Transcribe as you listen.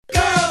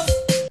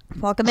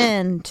welcome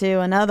in to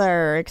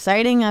another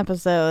exciting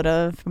episode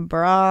of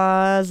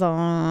Bras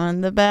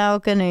on the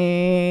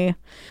Balcony.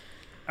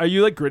 Are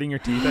you like gritting your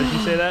teeth as you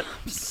say that?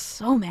 I'm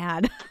so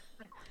mad.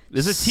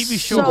 Does a TV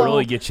show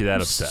really get you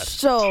that upset?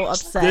 So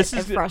upset. This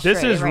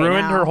frustrated has right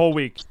ruined now. her whole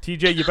week.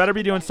 TJ, you better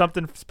be doing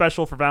something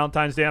special for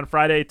Valentine's Day on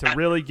Friday to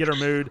really get her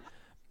mood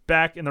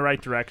back in the right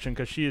direction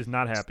because she is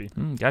not happy.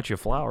 Got you a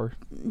flower.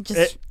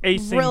 Just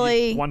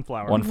really, one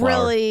flower. One flower.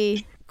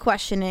 really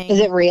questioning. Is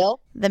it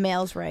real? The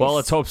male's race. Well,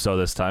 let's hope so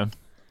this time.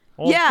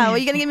 Yeah, well,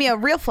 you're gonna give me a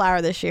real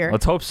flower this year.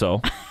 Let's hope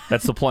so.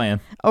 That's the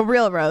plan. A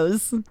real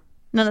rose.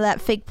 None of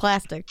that fake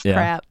plastic Yeah.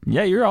 crap.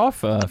 Yeah, you're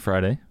off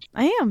Friday.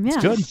 I am. Yeah.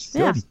 Good.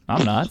 Yeah. Good.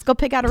 I'm not. Let's go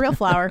pick out a real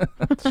flower.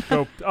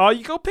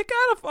 You go pick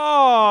out a.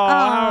 Oh,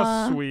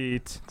 how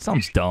sweet.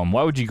 Sounds dumb.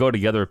 Why would you go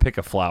together and pick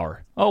a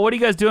flower? Oh, what are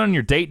you guys doing on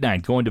your date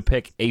night? Going to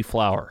pick a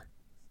flower.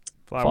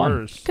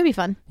 Flowers. Could be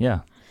fun.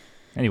 Yeah.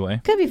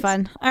 Anyway. Could be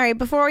fun. All right,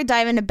 before we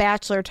dive into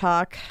Bachelor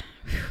talk,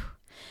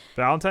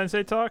 Valentine's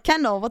Day talk?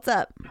 Kendall, what's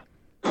up?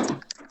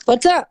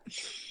 What's up?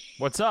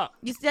 What's up?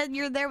 You said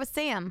you're there with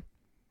Sam.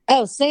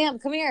 Oh, Sam,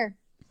 come here.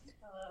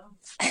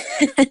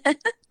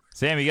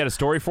 Sam, you got a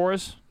story for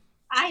us?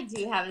 I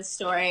do have a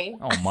story.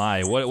 Oh,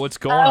 my. What's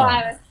going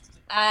on?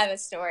 I have a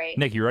story.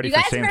 Nick, you ready You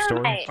for guys Sam's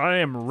story? remember I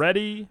am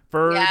ready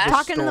for Yeah. the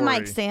Talking to the story.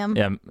 mic, Sam.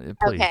 Yeah,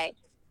 please. Okay.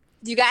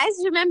 Do you guys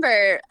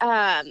remember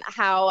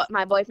how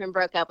my boyfriend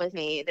broke up with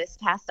me this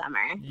past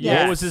summer?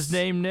 Yes. What was his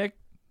name, Nick?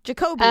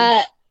 Jacoby.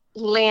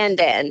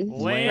 Landon.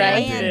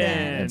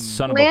 Landon. That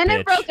son of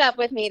Landon a bitch. broke up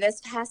with me this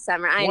past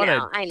summer. I What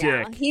a know.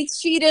 dick. He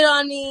cheated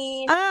on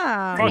me.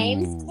 Ah, Her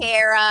name's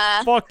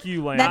Tara. Fuck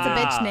you, Landon. That's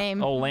a bitch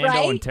name. Orlando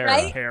Right, and Tara.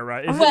 right?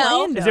 Tara.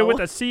 Well- Is it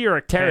with a C or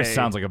a K? Tara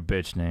sounds like a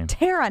bitch name.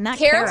 Tara, not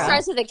Kara Kara.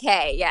 starts with a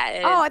K. Yeah. it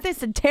is. Oh, I think it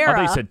said I Tara.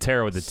 thought you said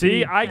Tara with a T.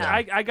 See, I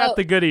got Oh.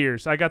 the good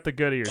ears. I got the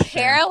good ears. Sam.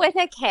 Tara with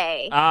a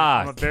K.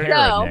 Ah, I'm a very-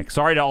 Tara, So- Nick.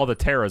 Sorry to all the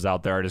Taras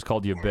out there. I just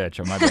called you a bitch.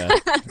 Oh, my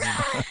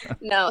bad.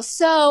 No.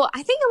 So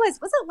I think it was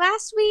it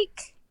last week?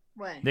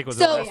 When? Nick, was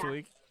So- it last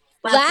week?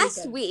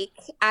 Last week,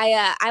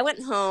 I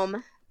went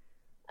home,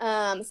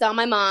 saw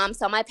my mom,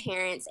 saw my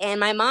parents, and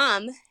my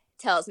mom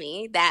tells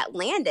me that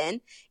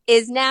Landon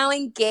is now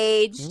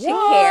engaged to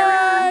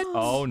Kara.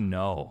 Oh,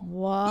 no.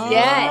 What?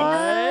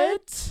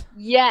 Yes.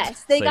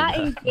 Yes, they Say got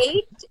that.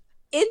 engaged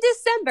in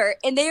December,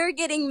 and they are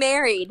getting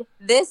married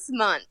this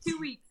month. 2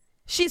 weeks.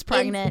 She's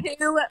pregnant. In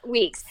 2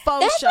 weeks.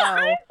 Faux That's what show.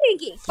 I'm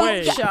thinking.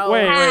 Wait, Faux show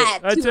wait. had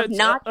Let's- to have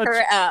knocked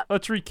her up.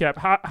 Let's recap.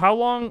 How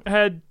long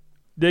had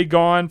they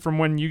gone from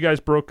when you guys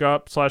broke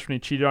up / when he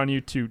cheated on you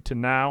to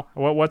now?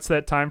 What's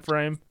that time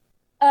frame?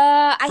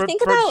 I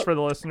think about for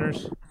the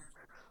listeners.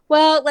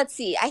 Well, let's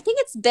see. I think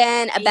it's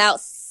been about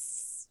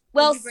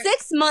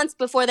 6 months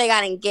before they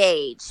got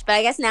engaged, but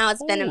I guess now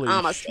it's been Holy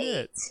almost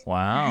shit. 8.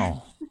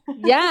 Wow.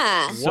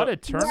 Yeah. What a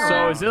turnaround.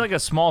 So is it like a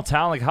small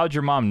town? Like, how'd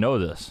your mom know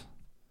this?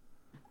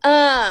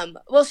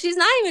 Well, she's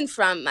not even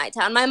from my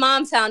town. My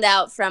mom found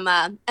out from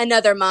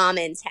another mom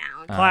in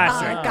town.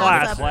 Classic.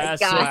 gossip.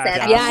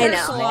 Gossip. Yeah, I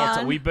know.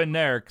 Small we've been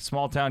there.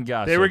 Small town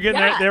gossip. They were getting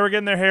Yeah. they were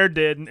getting their hair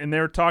did, and they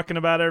were talking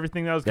about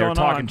everything that was They were going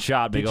talking on.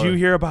 shop. They Did go, you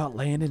hear about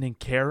Landon and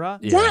Kara?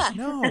 Yeah.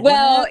 No. what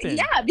Well, happened?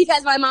 yeah,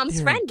 because my mom's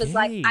They're friend was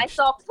like, I engaged.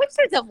 saw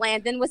pictures of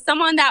Landon with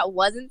someone that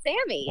wasn't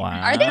Sammy.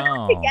 Are they Wow.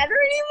 not together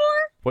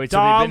anymore? Wait, so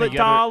they've been together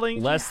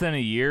Darling. less than a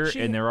year,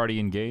 and they're already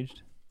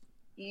engaged?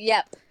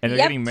 Yep. And they're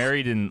Yep. getting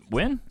married in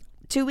when?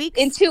 2 weeks?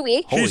 In 2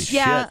 weeks. Holy She's,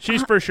 yeah. shit.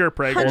 she's for sure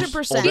pregnant.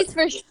 100%. She's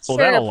for Well, sure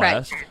that'll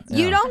pregnant. last.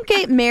 You Yeah. don't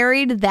get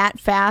married that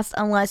fast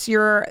unless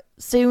your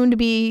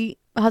soon-to-be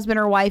husband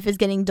or wife is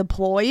getting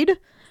deployed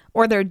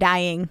or they're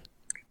dying.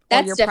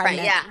 That's or you're different,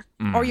 pregnant.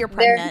 yeah. Or you're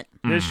pregnant.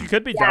 Yeah, she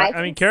could be Yeah, dying. I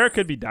I mean, Kara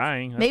could be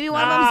dying. Maybe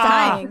one of them's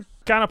dying.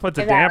 Kind of puts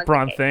a If that was damper the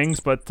on case. things,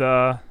 but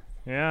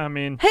yeah, I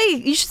mean, Hey,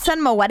 you should send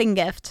him a wedding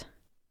gift.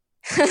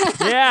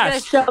 yeah.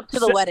 Show up to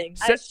the Se- wedding.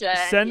 I should,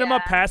 Send them a yeah.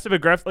 passive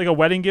aggressive, like a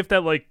wedding gift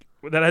that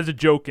has a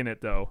joke in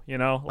it, though. You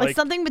know, Like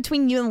something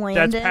between you and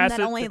Landon that's passive.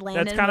 that only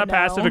Landon That's kind of would know.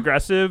 passive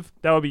aggressive.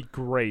 That would be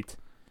great.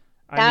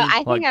 I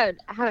think like-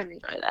 I would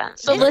enjoy that.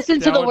 So listen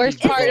That to the would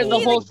worst be part of the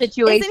great. whole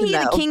situation, Isn't he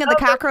the though. king of the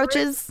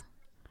cockroaches?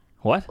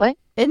 What?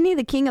 Isn't he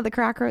the king of the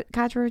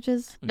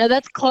cockroaches? No,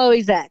 that's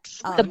Chloe's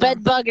ex, Oh, the no.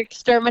 bed bug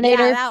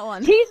exterminator. Yeah, that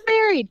one. He's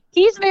married.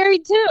 He's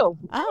married too.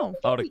 Oh,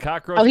 Oh, the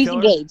cockroach Oh, he's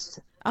killer? engaged.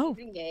 oh.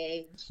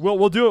 Engaged.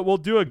 We'll do it. We'll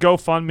do a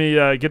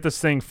GoFundMe, get this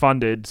thing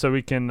funded so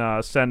we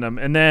can send them.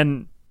 And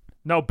then,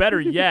 no, better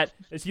yet,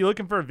 is he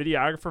looking for a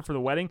videographer for the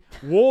wedding?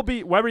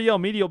 Weber Yale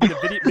Media will be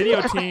the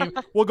video team.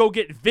 We'll go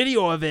get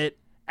video of it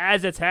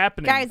as it's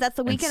happening. Guys, that's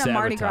the weekend of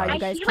Mardi Gras. sabotage.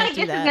 You I guys feel can't like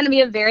do this is that. going to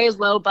be a very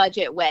low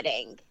budget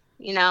wedding.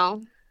 You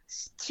know,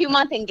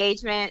 2-month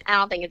engagement. I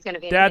don't think it's going to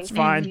be. That's anything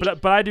fine, crazy.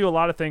 but I do a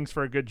lot of things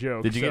for a good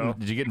joke. Did you so.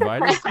 get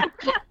invited?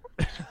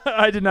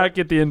 I did not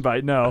get the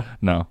invite. No.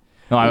 No.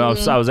 No,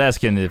 I was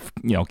asking if,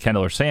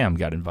 Kendall or Sam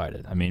got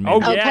invited. I mean, maybe,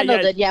 Oh, Oh, yeah, Kendall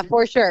yeah. did, yeah,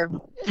 for sure.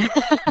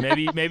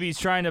 maybe he's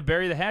trying to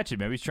bury the hatchet.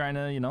 Maybe he's trying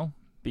to,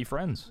 be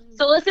friends.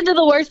 So listen to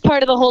the worst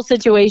part of the whole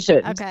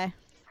situation. Okay.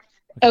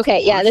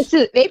 Okay, yeah, this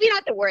is maybe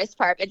not the worst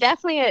part, but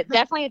definitely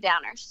a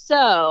downer.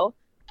 So,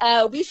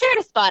 we shared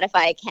a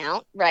Spotify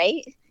account,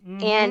 right?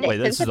 And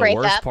Wait, since this the is the worst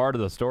breakup, part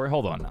of the story.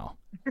 Hold on now.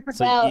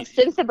 So well,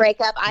 since the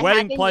breakup, I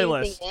Wedding have been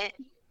playlist. using it.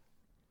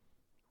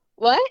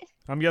 What?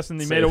 I'm guessing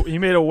So- he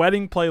made a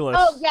wedding playlist.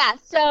 Oh yeah.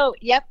 So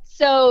yep.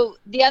 So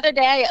the other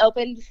day I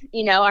opened,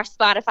 our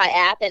Spotify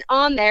app, and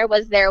on there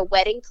was their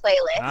wedding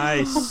playlist,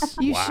 Nice.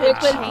 You Wow. should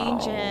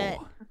change it.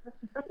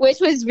 which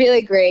was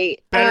really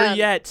great. Better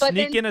yet, but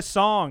sneak then- in a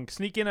song.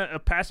 Sneak in a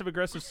passive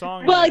aggressive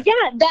song. in Well, there.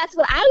 yeah, that's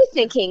what I was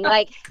thinking.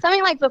 Like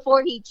something like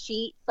Before He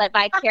Cheats, like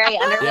by Carrie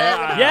Underwood.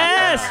 Yeah.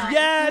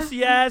 Yes.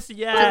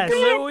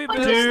 So we've been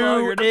Do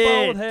slugging the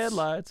it. bold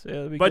headlights. Yeah,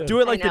 that'd be But good. do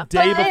it like I the know.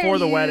 day But before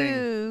the you- wedding,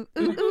 Ooh,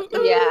 ooh,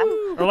 ooh.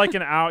 Yeah. or like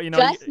an hour.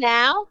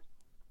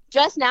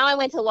 Just now I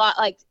went to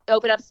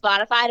open up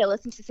Spotify to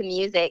listen to some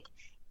music,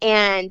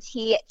 and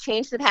he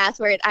changed the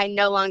password. I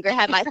no longer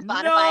have my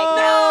Spotify account.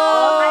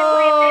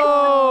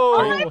 All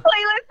my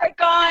playlists are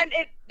gone.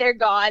 They're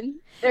gone.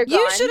 They're gone.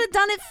 You should have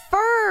done it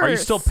first. Are you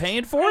still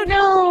paying for it?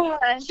 No.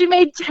 She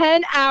made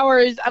 10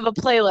 hours of a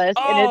playlist,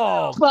 and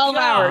Oh, it's 12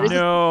 God. hours.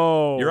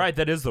 No. You're right.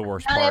 That is the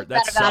worst Now part. they're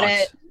That upset about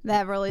sucks. it.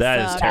 That really That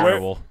is sucks.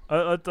 terrible.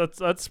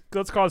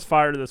 Let's cause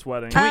fire to this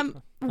wedding.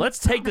 Let's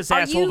take this Are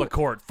asshole you- to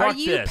court. Are Fuck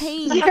you this.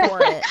 paying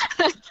for it?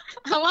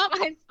 I want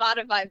my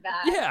Spotify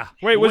back. Yeah.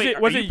 Wait, was are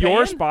it you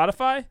your paying?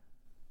 Spotify?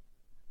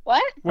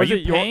 What? Are Was you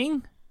it your?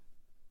 paying?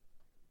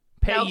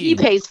 No, he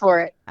pays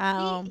for it.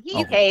 Oh.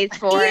 He pays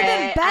for it.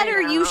 Even better,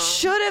 I you know.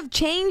 should have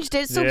changed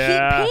it so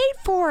Yeah. he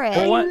paid for it.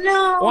 Well, why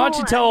No. don't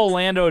you tell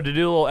Orlando to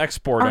do a little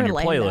export on your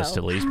Orlando. playlist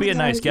at least? Be a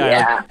nice guy.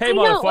 Yeah. Like, hey, I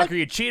know, motherfucker, like,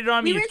 you cheated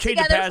on me. We You were changed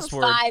the together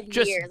password. for 5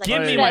 Just years. Like, give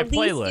you me should my at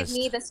least playlist. Give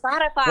me the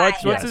Spotify.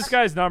 What's Yes. this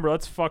guy's number?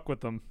 Let's fuck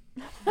with them.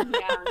 Yeah.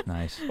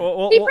 Nice. I don't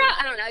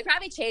know. He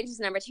probably changed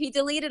his number. He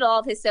deleted all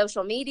of his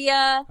social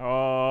media.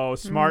 Oh,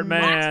 smart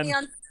Blocked man. me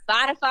on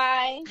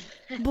Spotify.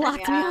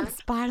 Blocked me Yeah. on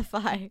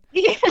Spotify.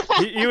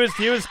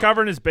 he was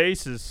covering his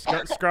bases,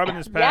 scrubbing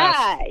his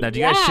past. Yeah. Now, do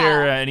you guys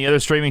share any other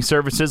streaming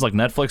services like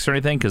Netflix or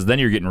anything? Because then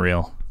you're getting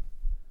real.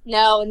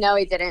 No,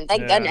 he didn't.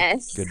 Thank Yeah.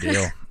 goodness. Good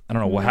deal. I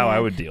don't know how I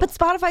would deal. But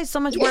Spotify's so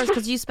much worse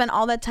because you spend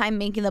all that time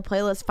making the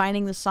playlist,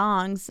 finding the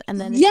songs,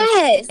 and then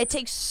it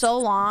takes so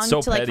long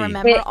So to like petty.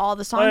 remember all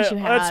the songs you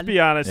had. Let's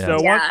be honest, Yeah. though.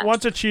 Yeah.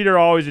 Once a cheater,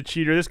 always a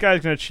cheater. This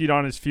guy's gonna cheat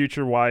on his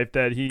future wife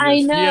that he I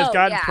has know,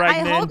 gotten yeah. I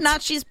pregnant. hope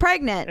not. She's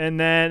pregnant. And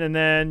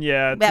then,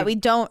 yeah. That we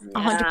don't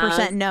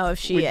 100% know if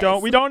she we is.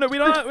 don't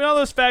know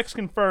those facts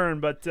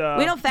confirmed, but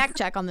We don't fact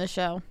check on this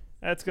show.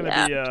 that's gonna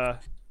Yeah.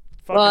 be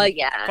Well,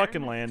 yeah.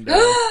 fucking Lando.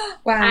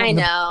 I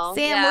know.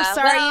 Sam, Yeah, we're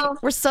sorry. well,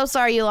 We're so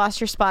sorry you lost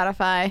your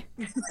Spotify.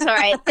 it's all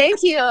right.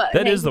 Thank you.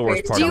 That is the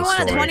worst part Do of you the want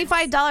a story.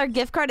 $25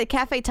 gift card to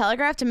Cafe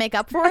Telegraph to make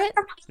up for it?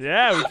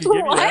 Yeah, we can give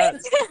you that.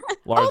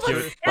 Laura's,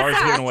 Oh, Laura's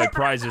giving away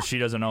prizes she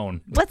doesn't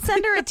own. Let's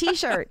send her a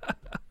T-shirt.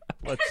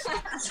 Let's,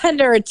 Send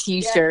her a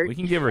T-shirt. We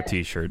can give her a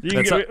T-shirt. you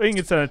can That's we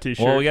can send a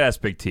T-shirt. well, we gotta ask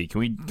Big T. Can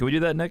we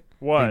do that, Nick?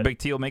 What? Think Big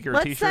T will make her a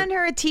Let's T-shirt. send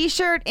her a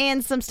T-shirt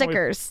and some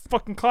stickers.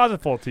 Fucking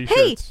closet full of Hey,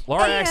 T-shirts.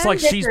 Laura acts like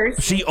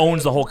she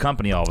owns the whole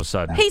company all of a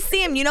sudden. hey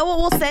Sam, you know what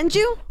we'll send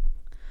you?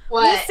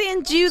 We'll What?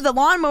 send you the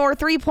Lawnmower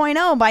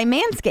 3.0 by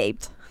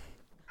Manscaped.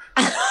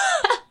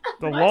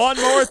 The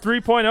Lawnmower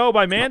 3.0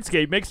 by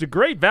Manscaped makes a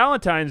great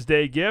Valentine's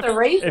Day gift.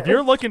 If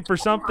you're looking for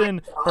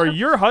something for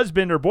your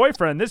husband or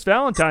boyfriend this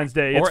Valentine's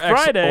Day, it's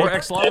Friday. Or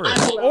ex-lover.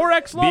 Or Be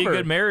ex-lover. a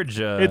good marriage.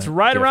 It's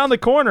right gift. around the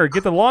corner.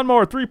 Get the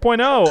Lawnmower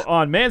 3.0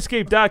 on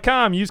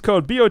manscaped.com. Use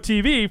code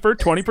BOTV for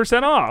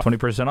 20% off.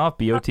 20% off.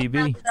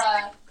 BOTB.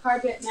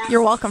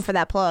 You're welcome for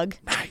that plug.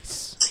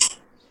 Nice.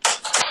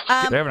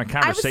 They're having a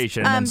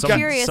conversation, I and was, then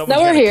curious. someone's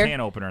No, got we're a here. can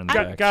opener in the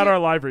Got, back. got our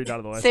live read out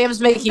of the way. Sam's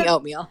making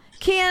oatmeal.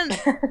 Can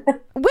women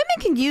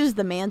can use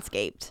the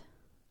Manscaped?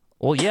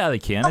 Well, yeah, they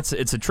can. It's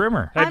a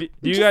trimmer. Have I'm you,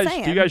 do you just guys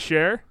saying. do you guys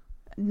share?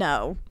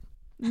 No.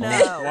 No.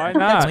 Why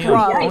not?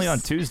 Only on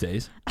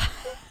Tuesdays.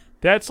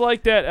 That's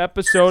like that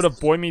episode of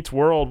Boy Meets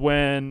World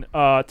when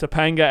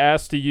Topanga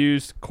asked to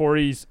use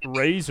Corey's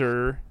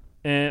razor,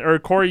 or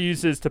Corey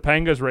uses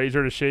Topanga's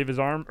razor to shave his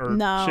arm or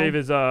No.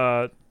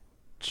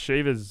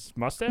 shave his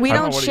mustache. We I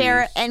know don't what he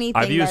share used. anything.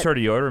 I've used that- her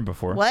deodorant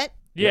before. What?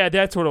 Yeah,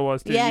 that's what it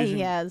was. Dude. Yeah, Using-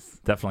 he has.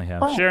 Definitely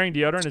have. Sharing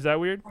deodorant, is that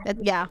weird?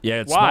 Yeah.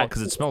 Yeah, Why?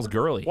 because it smells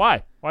girly.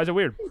 Why? Why is it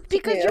weird?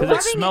 Because you're Because rubbing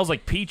it smells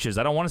like peaches.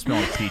 I don't want to smell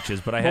like peaches,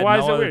 but I But had why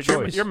no is it other weird?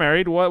 You're, choice. you're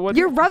married. What?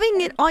 You're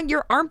rubbing it on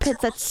your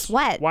armpits. That's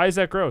sweat. Why is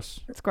that gross?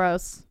 It's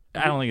gross.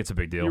 I don't think it's a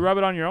big deal. You rub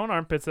it on your own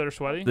armpits that are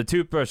sweaty. The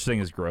toothbrush thing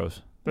is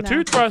gross. The No.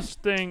 toothbrush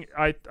thing,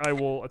 I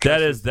will.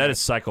 attest That to is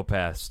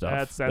psychopath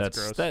stuff.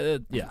 That's gross.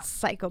 Yeah.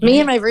 Psychopath. Me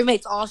and my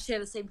roommates all share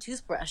the same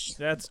toothbrush.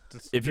 That's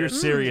If you're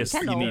serious, you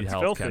Kendall. need that's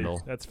help, filthy.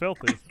 Kendall. That's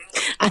filthy.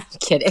 I'm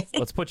kidding.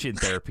 Let's put you in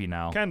therapy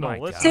now. Kendall, My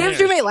listen God. here.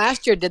 Sam's roommate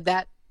last year did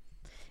that.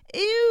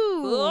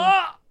 Ew.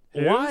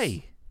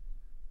 Why?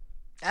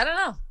 I don't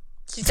know.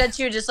 She said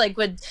she would just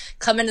would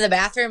come into the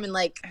bathroom and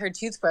her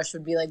toothbrush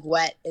would be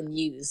wet and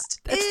used.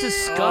 That's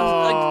disgusting.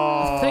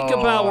 Like, think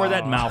about where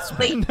that mouth's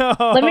been. No.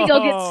 Let me go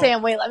get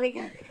Sam. Wait, let me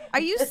go. Are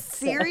you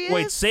serious?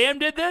 Wait, Sam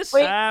did this?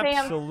 Wait, Sam.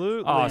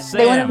 Absolutely. Oh, They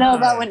Sam. want to know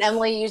about when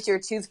Emily used your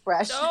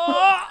toothbrush.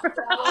 Oh!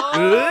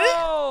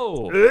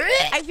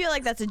 I feel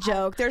like that's a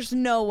joke. There's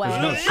no way.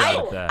 There's no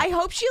shot at that. I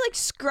hope she like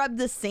scrubbed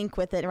the sink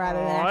with it rather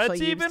than Oh, actually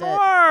it's used even it.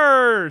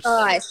 worse.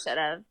 Oh, I should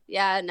have.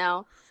 Yeah,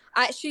 no.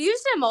 She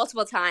used it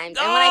multiple times,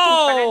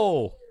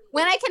 and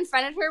when I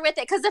confronted her with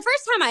it, because the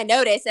first time I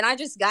noticed, and I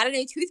just got a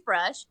new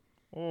toothbrush.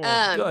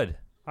 Oh, Good.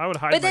 I would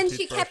hide But my then she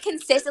toothbrush. kept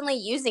consistently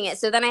using it,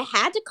 so then I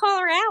had to call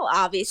her out. So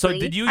Obviously.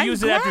 did you I'm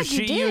use it after glad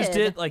you she used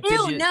did. it? Like,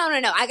 No, did you?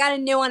 no. I got a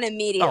new one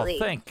immediately. Oh,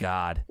 thank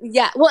God.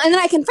 Yeah. Well, and then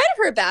I confronted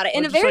her about it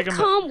in Well, a just very like a-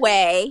 calm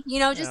way. You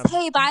know, just Yeah.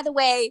 hey, by the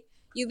way,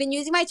 you've been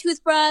using my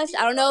toothbrush.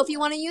 I don't know if you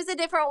want to use a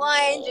different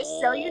one, just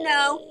so you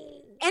know.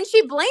 And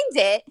she blamed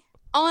it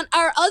on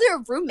our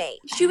other roommate.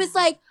 She was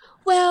like,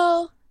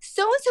 "Well,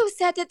 so and so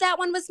said that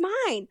one was mine."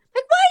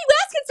 Like, why are you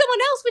asking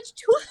someone else which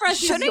toothbrush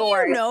Shouldn't is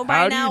yours? you know by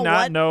How do now you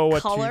not what know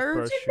what color?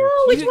 toothbrush know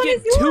you're which You one could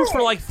is get two yours?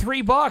 for like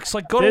 $3.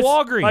 Like, go This- to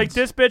Walgreens. Like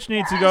this bitch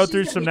needs to go she's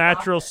through gonna some be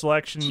natural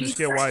selection and just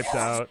get wiped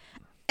out.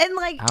 And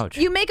like Ouch.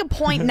 you make a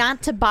point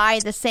not to buy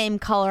the same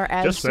color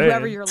as Just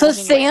whoever saying. you're So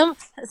living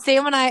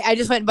Sam and I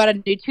just went and bought a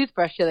new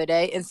toothbrush the other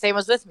day, and Sam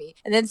was with me.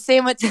 And then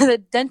Sam went to the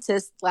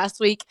dentist last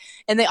week,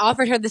 and they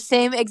offered her the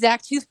same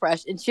exact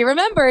toothbrush, and she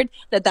remembered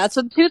that that's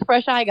what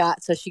toothbrush I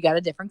got, so she got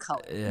a different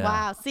color. with. Yeah.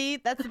 Wow, see,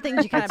 that's the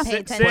things you gotta pay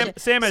Sam, attention.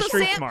 Sam has So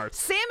street Sam, smarts.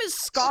 Sam is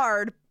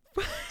scarred.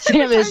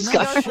 Sam is She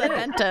goes to scarred. the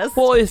dentist.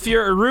 Well, if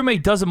your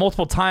roommate does it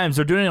multiple times,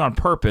 they're doing it on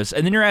purpose,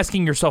 and then you're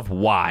asking yourself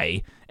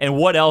why, and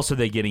what else are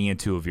they getting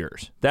into of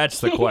yours?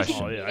 That's the question.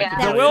 Oh, yeah. I Yeah. can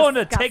They're tell willing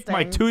you, to take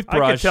my disgusting. I could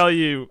toothbrush. tell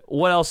you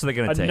What else are they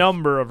going a to take?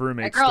 number of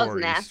roommate That girl's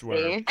stories nasty.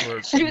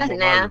 where She was what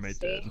my roommate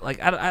nasty. did. Like,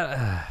 I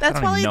That's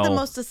don't probably know. the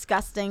most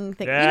disgusting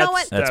thing. That's You know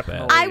what? That's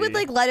definitely- bad. I would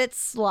like let it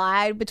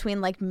slide between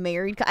like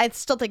married. I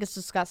still think it's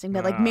disgusting,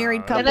 but like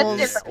married Yeah, that's couples.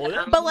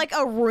 different. But like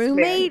a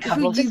roommate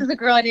who This you is a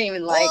girl I didn't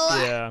even like.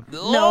 Yeah.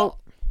 No.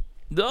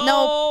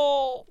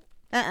 No.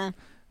 What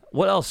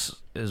What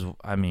else is?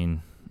 I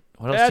mean,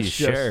 what else That's do you just,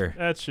 share?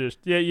 That's just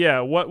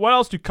yeah. What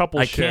else do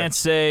couples I share? can't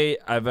say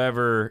I've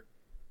ever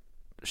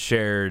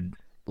shared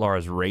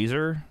Laura's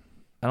razor.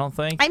 I don't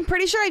think. I'm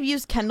pretty sure I've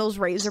used Kendall's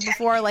razor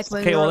before, like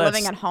when Okay, we were well,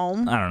 living that's- at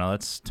home. I don't know.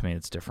 That's to me,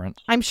 it's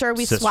different. I'm sure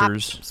we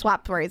Sisters.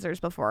 swapped razors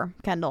before,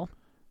 Kendall.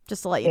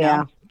 Just to let you Yeah.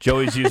 know.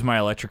 Joey's used my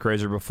electric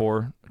razor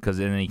before because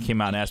then he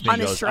came out and asked me. On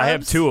He his goes, "I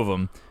have shrubs? two of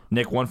them.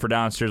 Nick, one for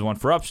downstairs, one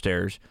for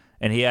upstairs."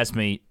 And he asked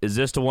me, "Is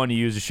this the one you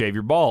use to shave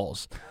your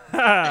balls?"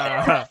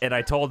 And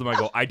I told him, "I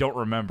go, I don't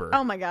remember."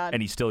 Oh my god.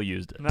 And he still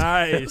used it.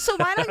 Nice. So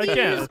why don't you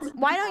Again, use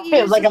why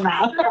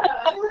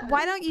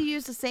don't you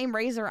use the same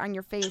razor on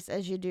your face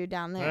as you do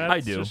down there? I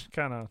do.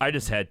 Kind of. I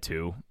just had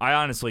to. I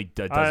honestly,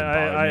 that doesn't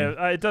bother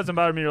me. It doesn't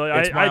bother me really.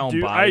 It's my own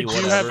body,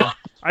 whatever.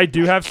 I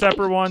do have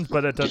separate ones,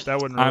 but that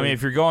wouldn't. Really, I mean,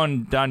 if you're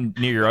going down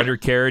near your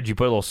undercarriage, you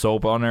put a little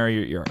soap on there,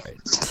 you're all right.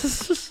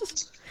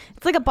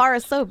 It's like a bar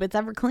of soap. It's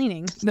ever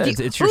cleaning. No,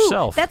 it's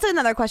yourself. That's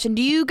another question.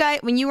 Do you guys,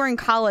 when you were in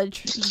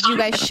college, did you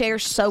guys share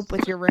soap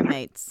with your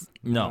roommates?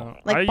 No.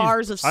 Like I use-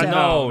 bars of I soap.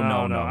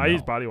 know. No. I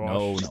use body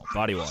wash. No,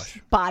 body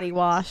wash. Body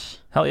wash.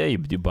 Hell yeah, you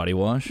do body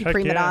wash. Heck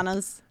Prima yeah.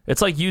 donnas.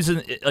 It's like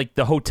using like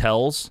the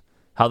hotels,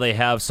 how they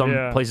have some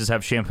Yeah. places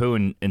have shampoo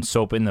and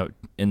soap in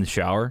the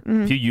shower.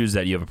 Mm-hmm. If you use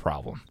that, you have a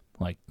problem.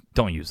 Like,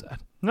 don't use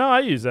that. No,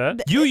 I use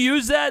that. You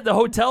use that the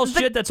hotel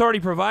shit that's already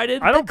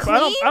provided. I don't clean?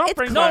 It's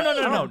bring clean. my, No,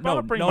 I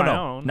don't bring my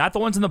own. Not the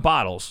ones in the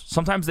bottles.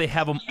 Sometimes they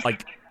have them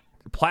like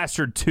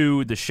plastered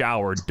to the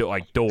shower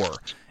door,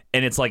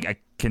 and it's like a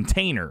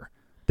container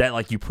that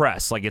like you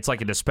press, like it's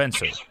like a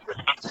dispenser.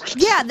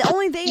 Yeah,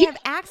 only they have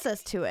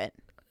access to it.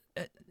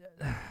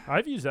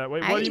 I've used that.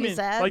 Wait, I what do you use mean?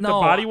 that. Like No,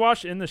 the body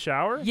wash in the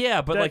shower?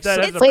 Yeah, but like that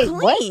so- is It's a- Wait,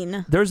 what?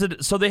 clean. there's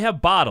so they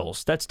have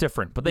bottles. That's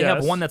different. But they have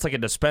Yes. one that's like a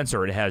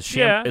dispenser. It has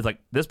shampoo. Yeah. It's like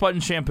this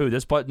button's shampoo.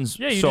 This button's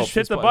Yeah, you soap, just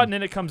hit this the button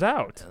and it comes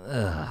out.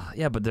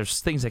 Yeah, but there's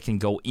things that can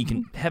go. You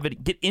can have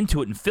it get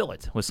into it and fill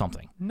it with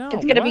something. No,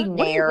 It's gonna be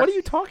what? Nair. What are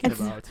you talking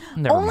about?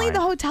 Never Only mind.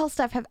 the hotel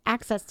staff have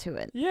access to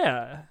it.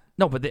 Yeah,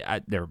 No, but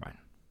never mind.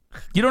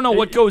 You don't know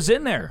what goes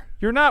in there.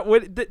 you're not.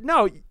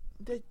 No,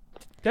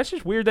 that's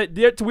just weird.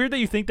 It's weird that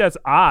you think that's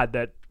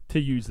odd to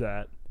use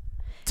that.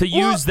 To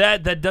use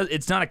that does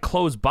it's not a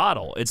closed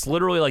bottle. It's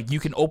literally like you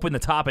can open the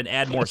top and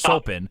add more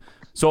soap in.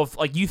 So if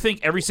like you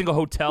think every single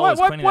hotel is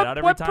cleaning it out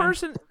every time,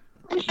 person?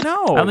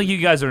 No, I don't think you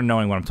guys are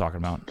knowing what I'm talking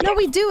about. No,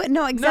 we do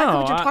know exactly No,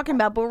 what you're I- talking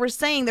about, but we're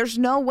saying there's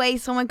no way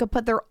someone could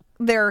put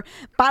their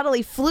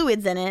bodily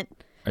fluids in it.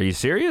 Are you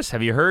serious?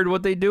 Have you heard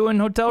what they do in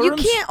hotel You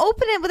rooms? can't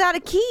open it without a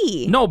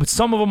key. No, but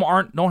some of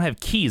them don't have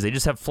keys. They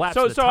just have flaps.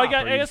 So, at the so top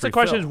I where you guess the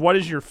question is, refill. what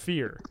is your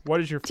fear?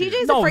 What is your fear?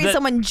 TJ's No, afraid that-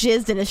 someone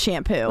jizzed in his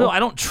shampoo. No, I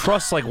don't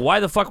trust. Like,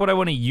 why the fuck would I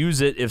want to use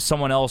it if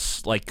someone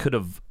else like could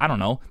have? I don't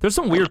know. There's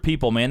some weird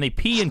people, man. They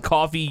pee in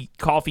coffee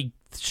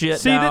shit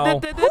See, now.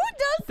 Who does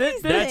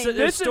these That's things?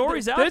 there's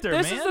stories out there,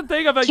 This man. is the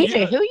thing about TJ,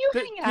 you. who you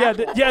th- hanging out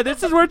with? yeah,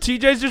 this is where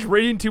TJ's just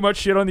reading too much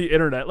shit on the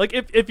internet. Like,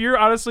 if you're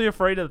honestly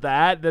afraid of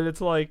that, then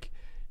it's like,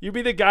 You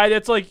be the guy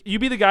that's like, you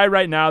be the guy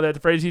right now that's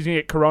afraid he's gonna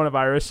get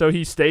coronavirus, so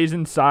he stays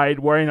inside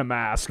wearing a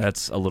mask.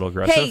 That's a little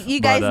aggressive. Hey,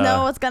 you guys but,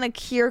 know what's gonna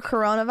cure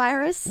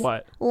coronavirus?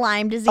 What?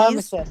 Lyme disease.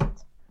 Pharmacist.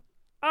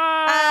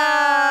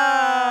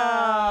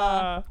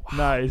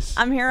 Nice.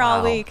 I'm here all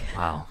wow. week.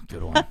 Wow,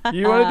 good one.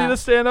 You want to do the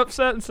stand-up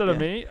set instead of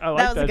me? I like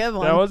that. was a good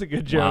one. That was a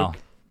good joke.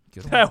 Wow.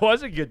 Good one. That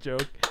was a good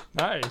joke.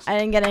 Nice. I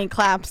didn't get any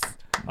claps.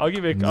 I'll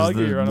give you. This I'll is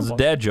give you a round this of is a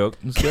applause. dad joke.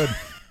 It's good.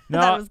 No,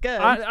 That was good.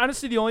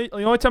 Honestly, the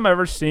only time I've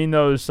ever seen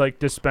those like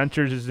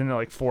dispensers is in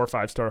like 4 or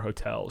 5 star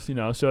hotels. You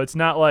know, so it's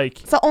not like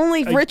So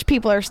only rich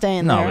people are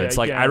staying No, there. it's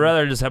like again. I'd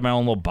rather just have my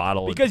own little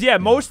bottle. because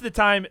most of the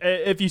time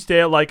if you stay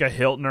at like a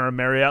Hilton or a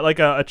Marriott, like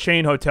a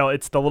chain hotel,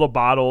 it's the little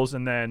bottles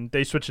and then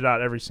they switch it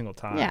out every single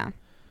time. Yeah.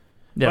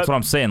 Yeah, that's but- what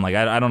I'm saying. Like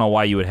I don't know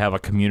why you would have a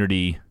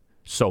community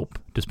soap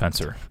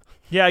dispenser.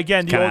 Yeah,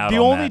 again, Kinda out the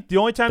on only that. the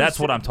only time That's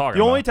I've what seen- I'm talking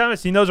The only about. time I've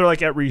seen those are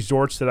like at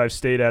resorts that I've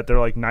stayed at. They're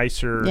like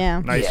nicer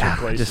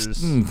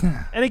places.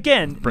 And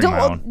again, Bring my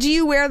own. Do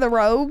you wear the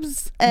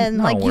robes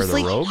and I like don't you wear the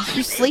sleep? robes.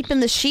 You sleep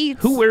in the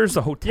sheets. Who wears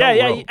the hotel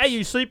yeah, robes? hey,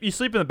 you sleep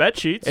in the bed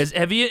sheets.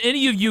 Have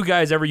any of you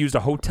guys ever used a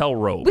hotel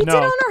robe? We No,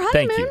 did on our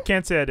thank honeymoon. you.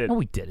 Can't say I did. No,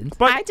 we didn't.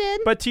 But I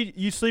did. But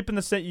you sleep in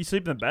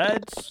the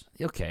beds.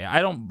 Okay,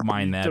 I don't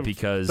mind that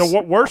because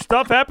The worst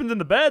stuff happens in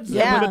the beds.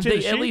 Yeah. Put it to they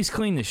the at sheets. least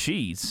clean the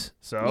sheets.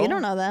 So You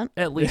don't know that.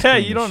 At least, Yeah,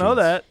 clean you the don't know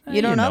sheets. that. Eh,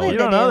 You don't know that You they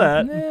don't know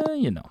do. that. Eh,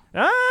 you know.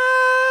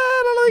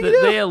 I don't think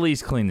you do. They at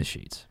least clean the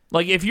sheets.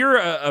 Like if you're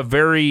a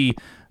very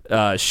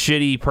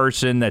shitty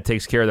person that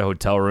takes care of the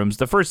hotel rooms,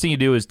 the first thing you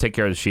do is take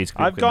care of the sheets.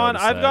 People I've can gone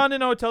notice that.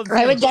 in hotels.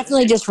 I would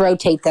definitely just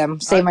rotate them,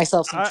 save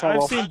myself some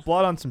trouble. I've seen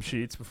blood on some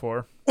sheets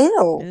before.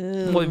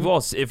 Ew.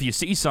 Well, if you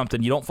see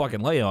something, you don't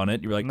fucking lay on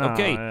it. You're like, No,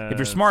 okay. If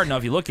you're smart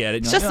enough, you look at it.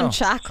 And It's you're just like,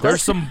 some "Oh, chocolate."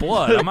 There's some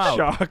blood. I'm out.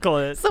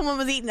 Chocolate. Someone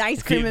was eating ice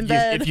If cream you- in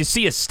bed. If you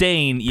see a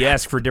stain, you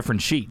ask for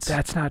different sheets.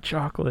 That's not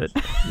chocolate.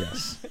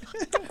 Yes.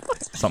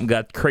 Something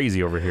got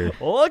crazy over here.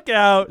 Look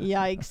out.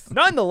 Yikes.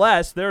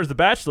 Nonetheless, there was the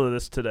Bachelor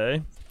this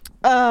today.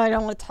 I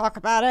don't want to talk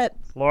about it.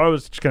 Laura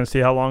was just going to see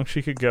how long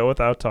she could go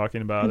without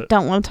talking about it.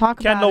 Don't want to talk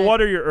Kendall, about it.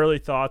 what are your early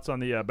thoughts on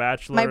the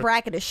Bachelor? My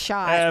bracket is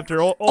shot. After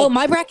Oh,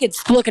 my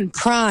bracket's looking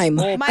prime.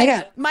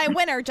 My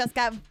winner just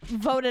got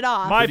voted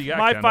off. my do you got,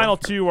 my Kendall? final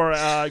two are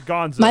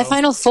Gonzo. My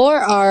final four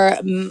are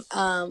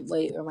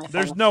wait, or my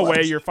There's final no four?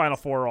 way your final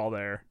four are all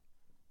there.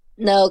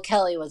 No,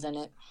 Kelly was in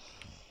it.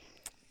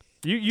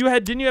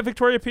 Didn't you have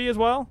Victoria P as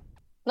well?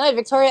 No,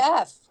 Victoria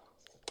F.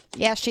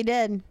 Yeah, she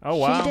did. Oh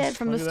wow, She did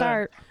from Look the at that.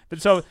 start.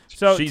 But so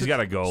She's got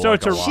to go. so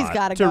like to- a lot. She's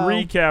got to to go.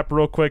 recap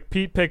real quick,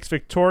 Pete picks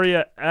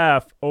Victoria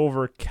F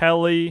over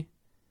Kelly.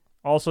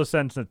 Also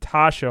sends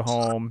Natasha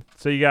home.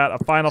 So you got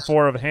a final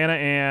four of Hannah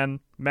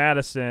Ann,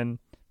 Madison,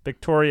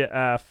 Victoria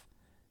F,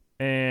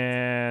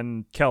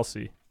 and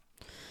Kelsey.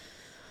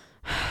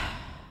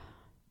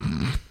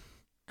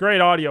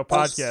 Great audio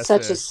podcast.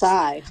 Such there. a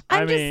sigh.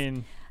 I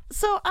mean,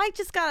 So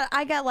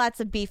I got lots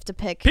of beef to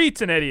pick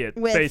Pete's an idiot,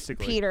 with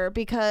basically. Peter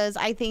because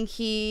I think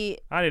he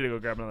I need to go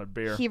grab another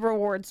beer.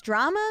 rewards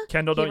drama.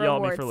 Kendall, don't he yell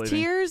at me rewards for leaving.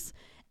 tears.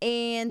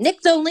 And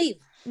Nick, don't leave.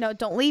 no,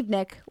 don't leave,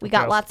 Nick. We Okay,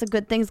 got I'll- lots of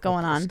good things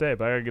going I'll on. stay,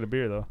 but I gotta get a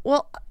beer though.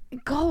 Well,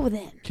 go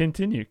then.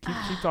 Continue.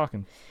 Keep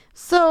talking.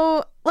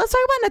 So let's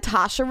talk about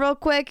Natasha real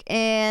quick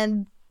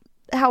and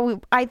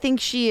how I think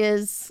she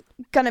is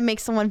gonna make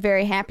someone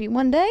very happy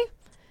one day.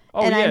 Oh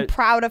and yeah. I'm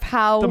proud of The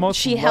how most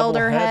she held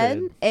her head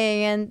level-headed.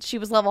 and she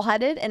was level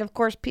headed. And of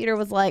course, Peter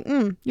was like,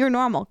 "You're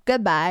normal.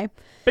 Goodbye."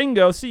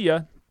 Bingo. See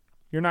ya.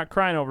 You're not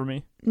crying over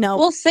me. No.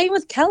 Well, same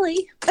with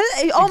Kelly.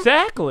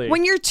 Exactly.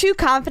 When you're too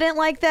confident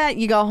like that,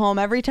 you go home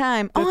every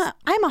time. I'm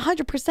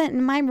 100%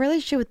 in my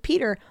relationship with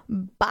Peter.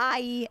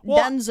 Bye, Well,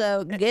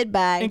 Dunzo.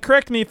 Goodbye. And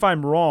correct me if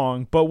I'm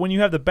wrong, but when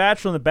you have the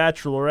Bachelor and the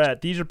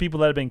Bachelorette, these are people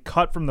that have been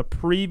cut from the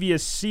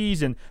previous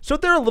season, so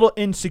they're a little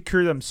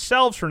insecure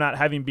themselves for not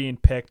having been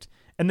picked,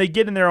 and they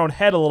get in their own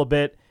head a little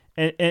bit,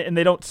 and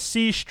they don't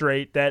see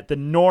straight that the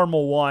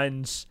normal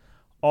ones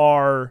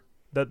are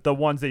the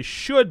ones they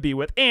should be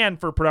with, and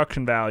for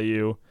production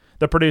value,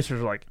 the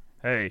producers are like,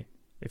 hey,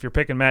 if you're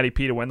picking Maddie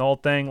P to win the whole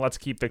thing, let's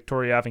keep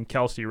Victoria F and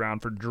Kelsey around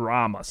for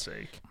drama's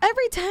sake.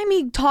 Every time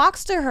he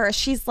talks to her,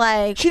 she's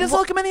like, She doesn't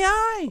look him in the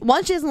eye.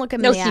 One, she doesn't look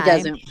him No, in the she eye.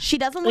 doesn't. She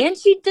doesn't look. And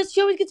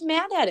she always gets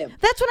mad at him.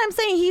 That's what I'm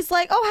saying. He's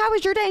like, "Oh, how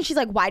was your day?" And she's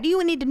like, "Why do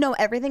you need to know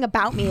everything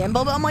about me?" And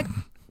blah blah. I'm like,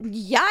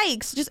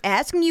 "Yikes! Just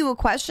asking you a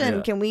question.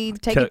 Yeah. Can we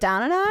take Ke- it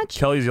down a notch?"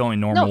 Kelly's the only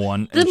normal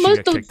one. The And she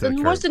most got kicked to the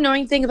the most curb.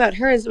 annoying thing about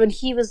her is when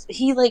he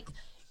like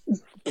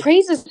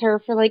praises her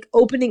for like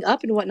opening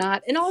up and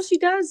whatnot, and all she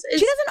does is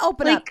She doesn't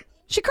open like, up.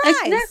 She cries.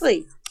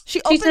 Exactly. She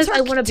She opens says, her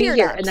 "I want to be tear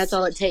here," ducts. and that's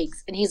all it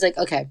takes. And he's like,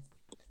 "Okay."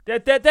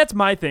 That's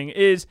my thing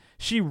is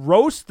she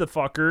roasts the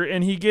fucker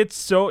and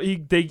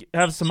they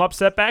have some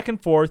upset back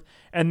and forth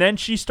and then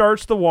she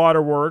starts the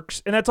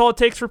waterworks and that's all it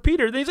takes for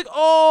Peter. Then he's like,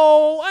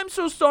 "Oh, I'm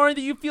so sorry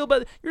that you feel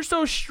bad. You're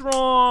so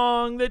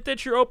strong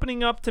that you're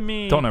opening up to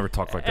me." Don't ever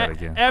talk like that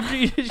again.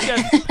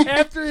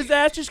 After his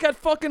ass just got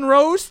fucking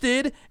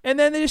roasted and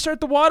then they start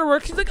the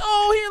waterworks. He's like,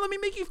 "Oh, here, let me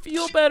make you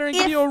feel better and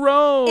give you a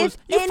rose."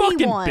 if You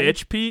fucking anyone-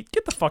 bitch, Pete.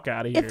 Get the fuck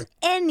out of here. If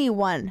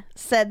anyone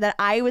said that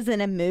I was in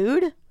a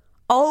mood,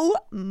 Oh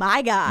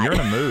my God. You're in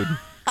a mood.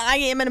 I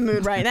am in a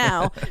mood right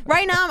now.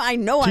 Right now, I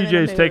know I'm in a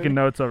mood. TJ's taking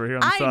notes over here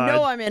on the I side.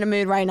 know I'm in a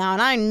mood right now,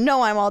 and I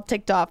know I'm all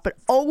ticked off, but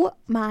oh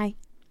my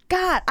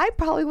God, I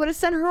probably would have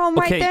sent her home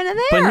right then and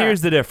there. But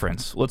here's the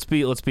difference. Let's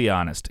be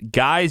honest.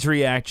 Guys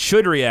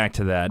should react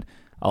to that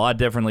a lot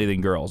differently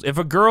than girls. If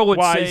a girl would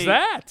Why say, is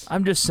that?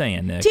 I'm just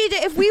saying, Nick.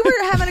 TJ, if we were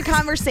having a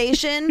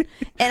conversation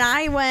and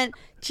I went,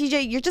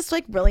 TJ, you're just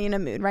like really in a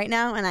mood right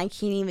now, and I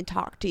can't even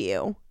talk to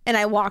you, and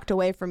I walked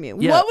away from you,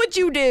 Yeah. what would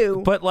you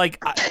do? But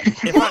like,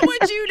 What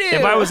would you do?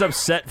 If I was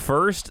upset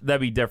first, that'd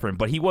be different.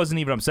 But he wasn't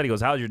even upset. He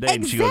goes, "How's your day?"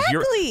 And she goes,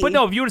 Exactly. But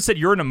no, if you would have said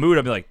you're in a mood,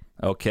 I'd be like,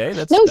 okay,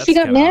 that's No, that's she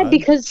got kinda mad odd.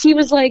 because she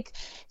was like,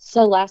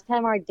 so last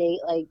time our date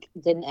like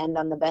didn't end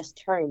on the best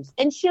terms.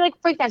 And she like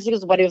freaked out. She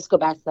goes, why do we have to go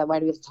back to that? Why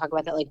do we have to talk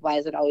about that? Like, why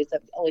is it always the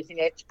only thing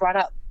that's brought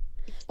up?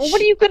 Well, what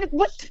are you gonna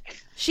what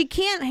She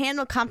can't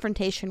handle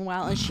confrontation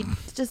well, and she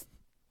just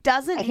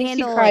doesn't I think she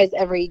handle cries it.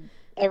 every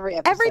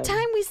episode. Every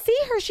time we see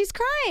her, she's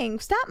crying.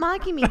 Stop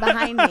mocking me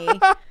behind me.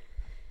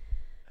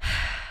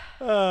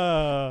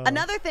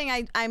 Another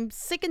thing I'm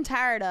sick and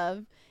tired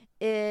of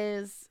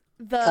is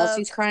the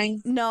Kelsey's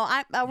crying. No,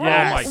 we're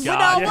Yeah, gonna, oh my no,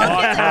 God. we'll get to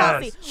Yes.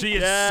 Kelsey. She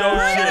is Yeah. so We're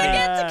We're gonna shitty.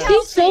 get to She's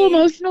Kelsey. so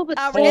emotional, but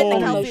we're so getting to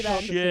Kelsey, emotional though.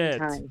 at the same Shit.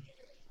 time.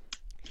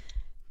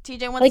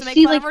 TJ wants Like to make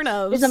she fun like of her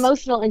nose. is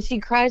emotional and she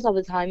cries all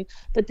the time.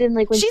 But then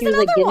like when She's she was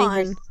like another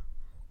giving one.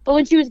 but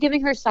when she was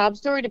giving her sob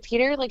story to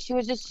Peter, like she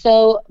was just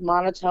so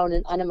monotone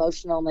and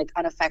unemotional and like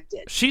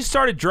unaffected. She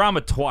started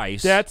drama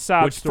twice. That's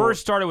sob which story.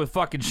 first started with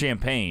fucking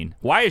champagne.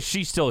 Why is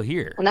she still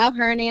here? Well, now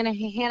her and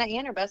Hannah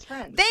Ann are best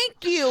friends.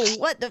 Thank you.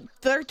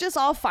 They're just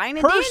all fine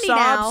and Her dandy sob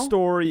now.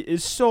 story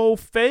is so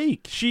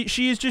fake. She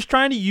is just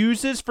trying to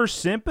use this for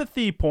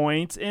sympathy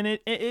points, and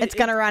It's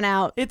gonna run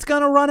out. It's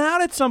gonna run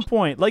out at some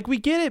point. Like, we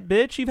get it,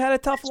 bitch. You've had a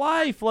tough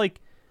life. Like,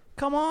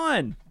 come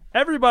on.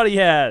 Everybody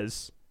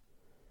has.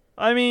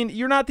 I mean,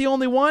 you're not the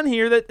only one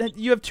here that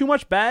you have too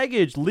much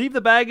baggage. Leave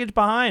the baggage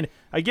behind.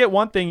 I get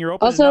one thing, you're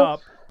opening Also,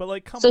 up, but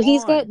like, come on. So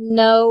he's got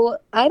no.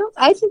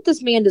 I think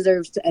this man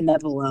deserves to end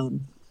up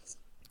alone.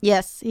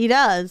 Yes, he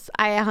does.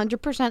 I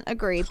 100%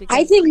 agree. Because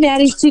I think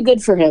Maddie's too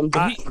good for him.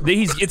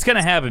 It's going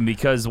to happen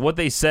because what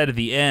they said at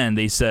the end,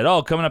 they said,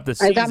 "Oh, coming up this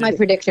I season." got my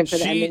prediction for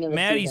the ending of the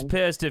Maddie's season.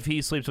 pissed if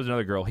he sleeps with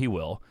another girl. He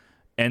will,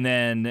 and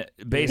then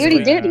He basically,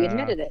 already did. He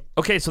admitted it.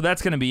 okay, so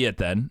that's going to be it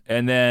then,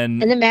 and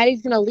then. And then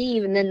Maddie's gonna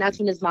leave, and then that's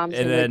when his mom's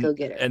and gonna then, like, go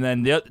get her. and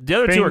then the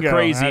other two are Bingo.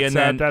 crazy, That's- and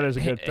then that is a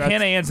good- that's-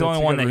 Hannah Ann's the that's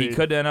only a one good that he read.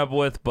 could end up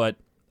with, but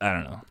I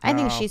don't know. I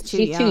think No. she's too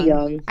She's young. too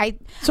young.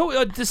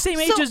 So the same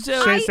age as Same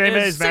age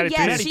as Maddie P.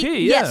 Maddie she,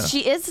 P. Yes,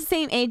 Yeah. she is the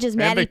same age as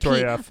Maddie P.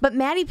 Victoria F. But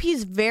Maddie P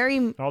is very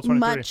All 23.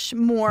 much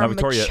more No,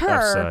 Victoria F's,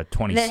 mature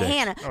 26. than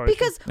Hannah. Oh, is she?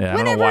 Because Yeah, I don't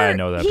know whenever why I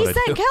know that, he but I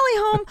sent do. Kelly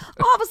home,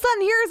 all of a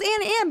sudden here's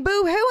Anna Ann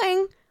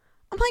boo-hooing.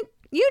 I'm like,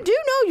 you do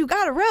know you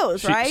got a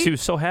rose, right? She was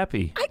so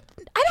happy. I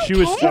don't She care.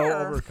 was so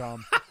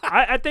overcome.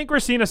 I think we're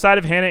seeing a side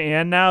of Hannah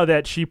Ann now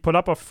that she put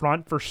up a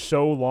front for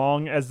so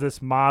long as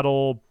this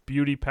model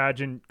beauty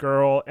pageant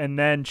girl, and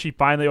then she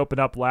finally opened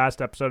up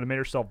last episode and made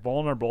herself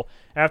vulnerable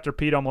after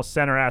Pete almost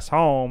sent her ass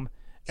home,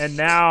 and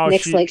now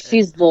Nick's like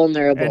she's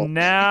vulnerable. and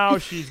now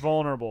she's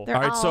vulnerable, They're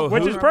All right, all so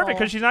which is vulnerable. perfect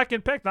because she's not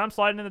getting picked. I'm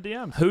sliding in the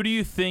DMs. Who do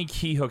you think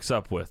he hooks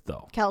up with,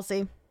 though?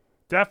 Kelsey.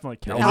 Definitely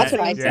Kelsey. That's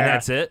what I And said.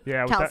 that's it?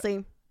 Yeah, with that-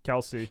 Kelsey.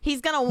 Kelsey.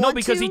 He's gonna want No,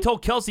 because to. he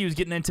told Kelsey he was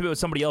getting intimate with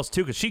somebody else,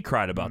 too, because she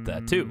cried about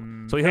that, too.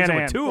 So he hooks Hannah up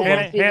Ann. with two of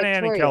Hannah, them. Hannah- Hannah Ann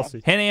and Victoria.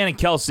 Kelsey. Hannah Ann and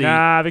Kelsey.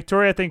 Nah,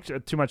 Victoria, I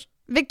think too much.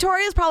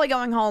 Victoria's probably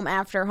going home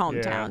after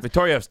hometown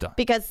Victoria F's done.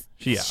 because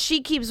Yeah.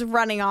 she keeps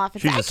running off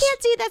and She's says, I a s-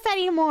 can't do this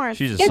anymore.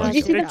 She's a Yeah, did psycho.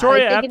 you see the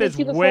Victoria eyes F they get is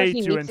into before way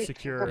he too meets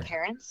insecure. Her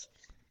parents.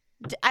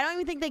 I don't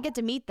even think they get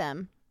to meet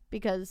them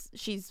because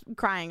she's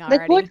crying already.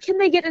 Like, what can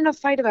they get in a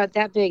fight about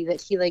that big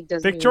that she like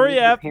doesn't? even meet her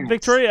Victoria F. parents?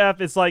 Victoria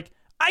F. is like,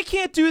 I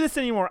can't do this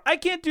anymore. I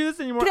can't do this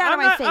anymore. Get out of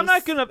I'm my not, I'm not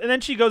face." gonna. And then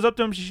she goes up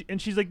to him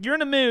and she's like, "You're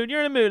in a mood. You're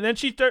in a mood." And then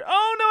she starts,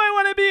 "Oh no, I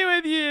want to be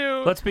with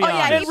you." Let's be Oh,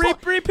 yeah, honest.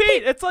 and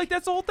repeat. It's like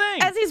that's the whole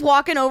thing. As he's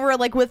walking over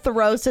like with the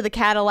rose to the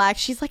Cadillac,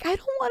 she's like, I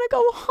don't want to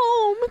go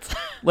home.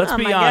 Let's Oh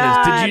be my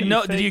honest. God. Did you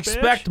know? You Did you fake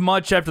expect bitch.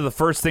 much after the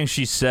first thing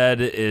she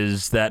said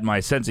is that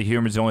my sense of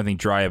humor is the only thing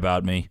dry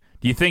about me?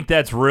 Do you think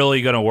that's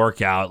really going to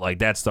work out? Like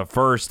that's the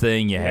first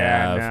thing you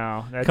Yeah, have?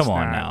 no, that's Come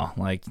on not. now.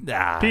 Like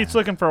Pete's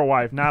looking for a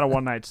wife, not a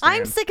one night stand.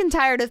 I'm sick and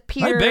tired of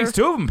Peter. Banks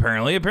two of them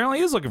apparently. Apparently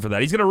he's looking for that.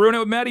 He's going to ruin it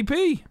with Maddie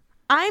P.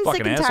 I'm sick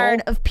Fucking and tired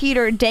asshole. of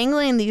Peter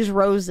dangling these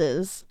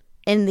roses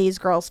in these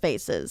girls'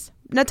 faces.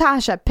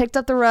 Natasha picked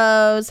up the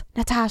rose.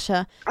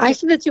 Natasha, I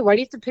said that too. Why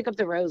do you have to pick up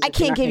the rose? I if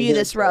you're can't not give gonna you give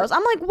this it to her? rose.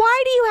 I'm like,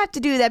 why do you have to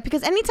do that?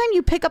 Because anytime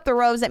you pick up the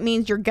rose, that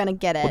means you're gonna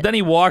get it. But then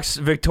he walks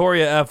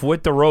Victoria F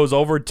with the rose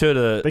over to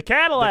the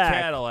Cadillac.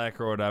 Cadillac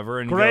or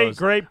whatever, and Great, goes,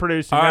 great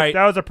producing. All That- right,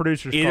 that was a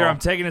producer's either call. I'm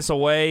taking this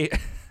away.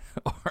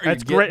 Or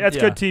That's you're great. getting- That's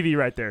yeah. good TV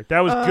right there. That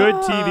was good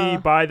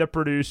TV by the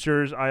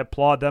producers. I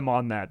applaud them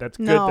on that. That's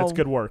good. No. That's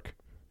good work.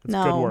 That's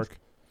No. good work.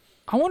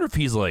 I wonder if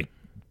he's like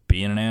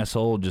being an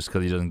asshole just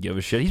because he doesn't give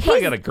a shit. He's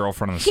probably got a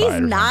girlfriend on the He's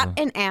side. or not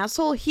something. an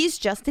asshole. He's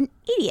just an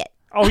idiot.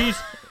 Oh, he's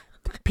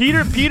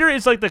Peter. Peter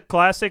is like the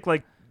classic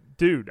like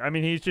dude. I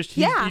mean, he's just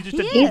Yeah, he's just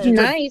he a, is. He's just a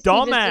nice. He just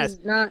dumbass. is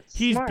not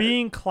He's smart.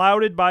 being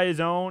clouded by his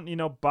own,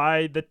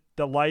 by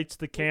the lights,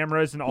 the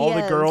cameras, and all He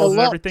the is. girls The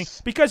and everything. looks.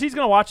 Because he's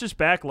gonna watch this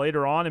back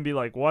later on and be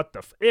like, "What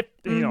the? If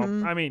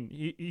Mhm. I mean,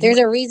 he, There's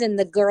a reason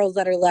the girls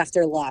that are left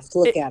are left.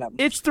 Look at them.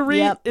 it's the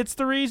Yep. it's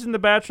the reason the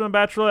Bachelor and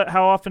Bachelorette.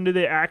 How often do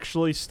they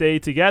actually stay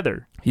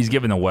together? He's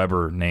giving the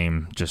Weber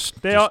name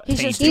just, They all-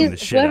 He's just- tainting the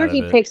shit Whoever out he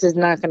of it. picks is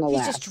not going to He's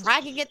last. just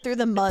dragging it through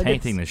the mud.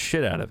 Tainting the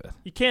shit out of it.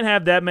 You can't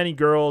have that many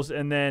girls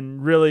and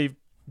then really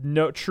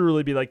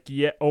truly be like,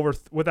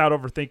 without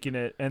overthinking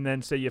it, and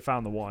then say you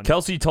found the one.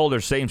 Kelsey told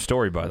her same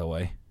story, by the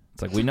way.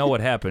 It's like, we know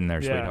what happened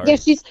there, Yeah. sweetheart.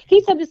 Yeah,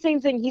 he said the same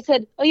thing. He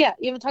said, "Oh yeah,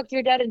 you haven't talked to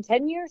your dad in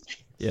 10 years."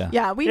 Yeah.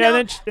 Yeah, we Yeah, know.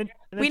 and then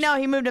We know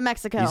he moved to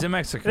Mexico. He's in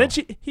Mexico. And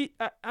then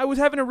I was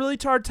having a really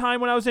hard time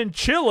when I was in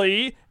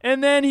Chile,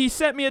 and then he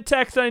sent me a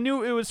text, and I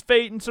knew it was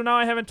fate, and so now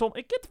I haven't told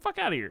him, get the fuck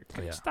out of here.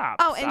 yeah. Stop.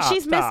 Oh, and stop,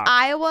 she's Miss stop.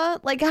 Iowa.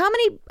 Like how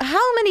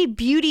many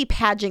beauty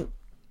pageant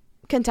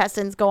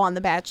contestants go on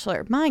The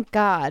Bachelor? My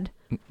God.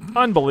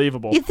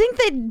 Unbelievable. You'd think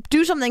they'd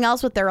do something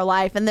else with their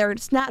life, and they're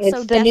just not It's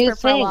so the new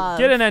desperate for thing. love.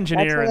 Get an That's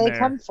engineer where in they there.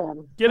 come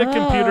from. Get a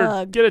computer.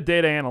 Ugh. Get a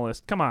data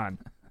analyst. Come on.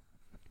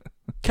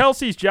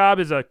 Kelsey's job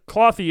is a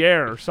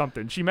clothier or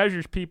something. She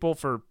measures people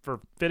for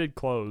fitted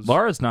clothes.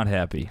 Laura's not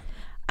happy.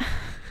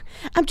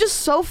 I'm just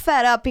so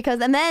fed up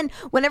because, and then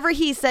whenever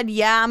he said,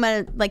 "Yeah, I'm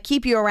gonna like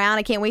keep you around.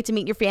 I can't wait to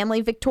meet your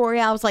family,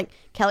 Victoria," I was like,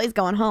 "Kelly's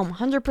going home,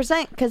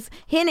 100%." Because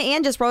Hannah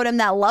Ann just wrote him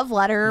that love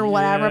letter or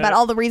whatever Yeah. about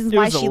all the reasons It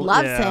why was she a-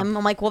 loves yeah. him.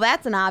 I'm like, well,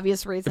 that's an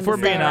obvious reason If to we're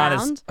stay being around.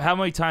 honest, how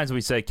many times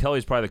we say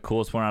Kelly's probably the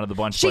coolest one out of the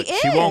bunch, She but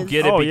she won't is.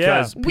 get it Oh, yeah.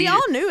 because We Peter-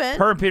 all knew it.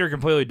 Her and Peter are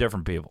completely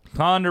different people.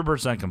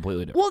 100%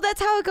 completely different. Well, that's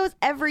how it goes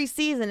every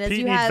season. Is Pete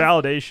you needs have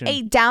validation.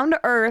 a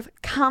down-to-earth,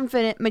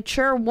 confident,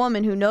 mature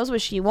woman who knows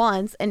what she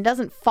wants and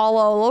doesn't fall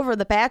all over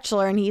the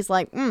Bachelor. And he's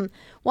like, well,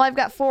 I've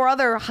got 4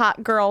 other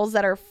hot girls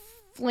that are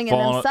flinging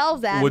Falling-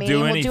 themselves at would me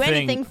do and will do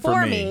anything anything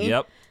for for me.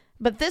 Yep.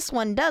 But this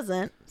one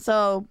doesn't.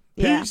 So,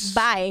 yeah, Peace.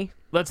 bye.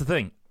 That's the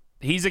thing.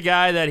 He's a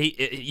guy that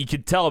you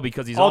could tell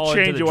because he's I'll all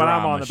into change the it when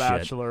I'm drama on The shit.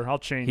 Bachelor. I'll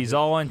change He's it.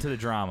 all into the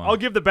drama. I'll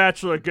give The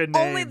Bachelor a good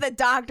name. Only the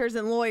doctors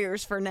and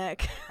lawyers for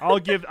Nick. I'll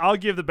give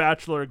The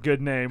Bachelor a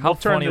good name. How We'll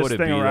turn funny this would it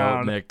thing be,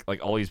 around. though, Nick?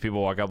 Like all these people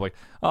walk up like,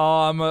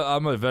 "Oh, I'm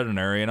a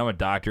veterinarian. I'm a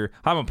doctor.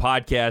 I'm a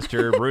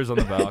podcaster. Bruce on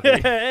the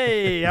balcony."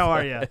 Hey, how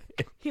are you?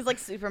 He's like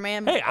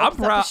Superman. Hey, I'm opens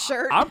up proud. his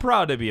shirt. I'm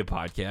proud to be a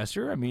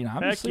podcaster. I mean,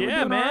 obviously, yeah, we're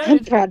doing man. all I'm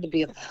right. proud to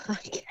be a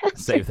podcast.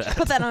 Save that.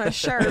 Put that on a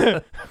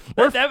shirt.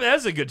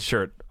 That's a good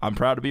shirt. I'm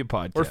proud to be a podcaster.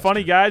 We're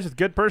funny guys with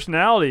good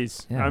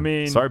personalities. Yeah. I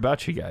mean, sorry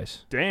about you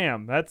guys.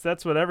 damn,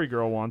 that's what every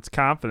girl wants.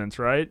 Confidence,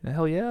 right?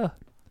 Hell yeah.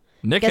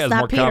 Nick Guess has not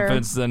more Peter.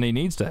 confidence than he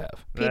needs to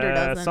have. Peter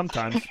doesn't.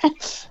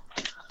 Sometimes.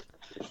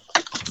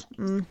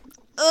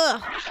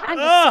 Ugh. I'm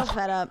just so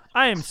fed up.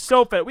 I am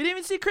so fed. We didn't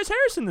even see Chris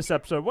Harrison this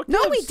episode. What? No,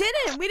 kind of- we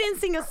didn't. We didn't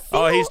sing a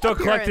single Oh, he still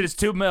collected appearance.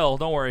 his $2 million.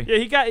 Don't worry.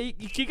 Yeah,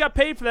 he got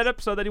paid for that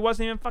episode that he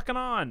wasn't even fucking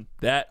on.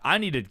 That I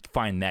need to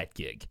find that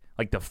gig,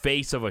 like the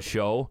face of a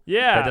show.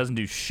 Yeah. that doesn't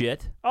do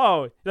shit.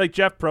 Oh, like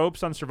Jeff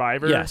Probst on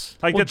Survivor. Yes,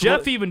 like well, that's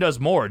Jeff even does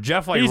more.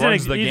 Jeff like He's an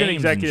runs ex- the he's an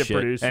games executive and shit,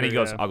 producer, and he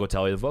goes, yeah. "I'll go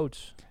tally the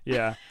votes."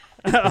 Yeah.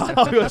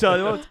 I'll go tell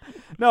you what.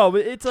 No,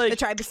 but it's The like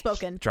tribe has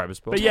spoken. Travis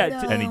spoke. But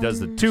yeah, and he does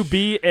the to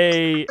be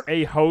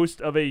a host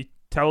of a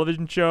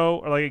television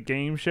show or like a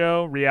game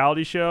show,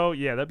 reality show.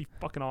 Yeah, that'd be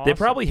fucking awesome. They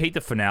probably hate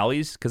the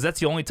finales because that's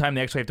the only time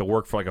they actually have to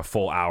work for like a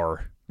full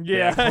hour.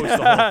 Yeah. they host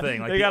the whole thing.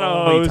 Like They the gotta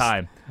only host.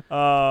 time.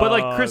 But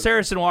like Chris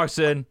Harrison walks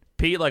in,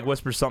 Pete like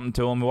whispers something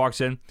to him. He walks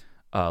in,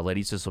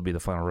 ladies, this will be the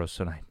final roast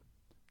tonight.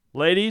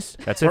 ladies.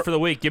 That's it for the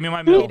week. Give me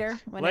my mill. Peter,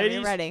 whenever Ladies,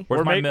 you're ready.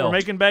 Where's my mill? We're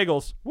making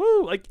bagels.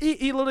 Woo! Like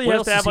he literally What has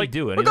else to have does he like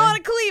do? We're Anything? going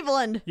to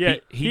Cleveland. yeah.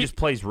 he just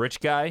plays rich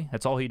guy.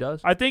 That's all he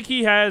does. I think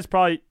he has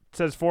probably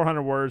says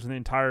 400 words in the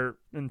entire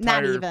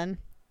Not even.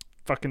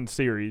 fucking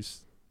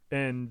series,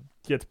 and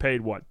gets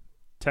paid what,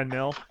 10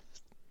 mil?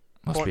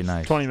 Must be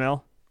nice. 20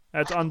 mil.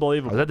 That's I was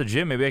unbelievable. at the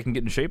gym. Maybe I can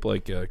get in shape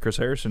like Chris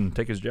Harrison and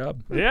take his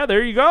job. Yeah,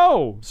 there you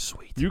go.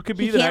 Sweet. You could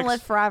be He the can't next.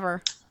 live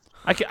forever.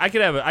 I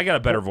could have. I got a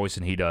better voice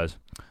than he does.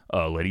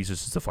 Ladies,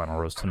 this is the final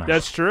roast tonight.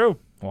 That's true.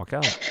 Walk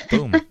out.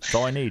 Boom. That's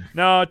all I need.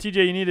 No,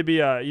 TJ, you need to be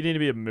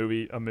a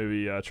movie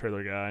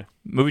trailer guy.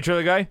 Movie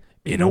trailer guy.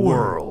 In a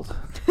world.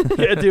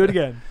 Yeah, do it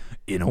again.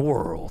 In a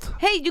world.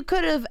 Hey, you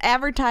could have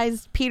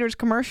advertised Peter's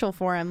commercial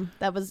for him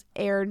that was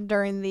aired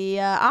during the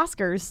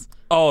Oscars.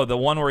 Oh, the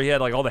one where he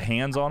had like all the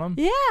hands on him.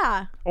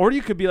 Yeah. Or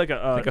you could be like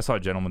I think I saw a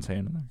gentleman's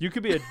hand in there. you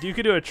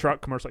could do a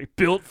truck commercial like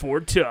built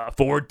Ford tough.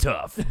 Ford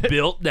Tough,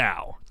 built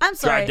now. I'm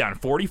sorry. Drive down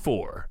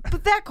 44.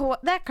 But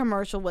that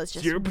commercial was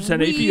just 0%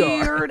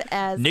 APR. weird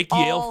as Nick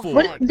all Yale Ford.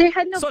 What? heck. They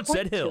had no Sunset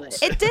point to Hills.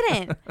 it. It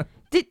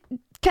didn't.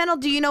 Kendall,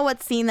 do you know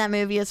what scene that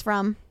movie is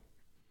from?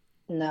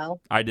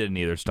 No. I didn't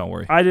either, so don't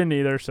worry. I didn't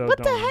either. So What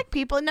the don't. heck?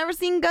 People had never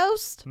seen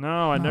Ghost?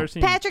 No, I've never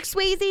seen. Patrick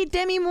Swayze,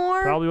 Demi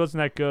Moore, Probably wasn't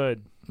that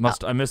good.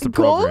 I missed the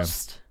program.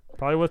 Ghost?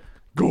 Probably was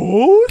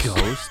Ghost.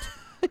 Ghost.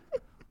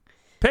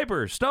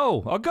 Paper,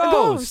 snow, a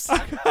Ghost.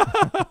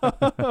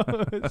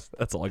 ghost.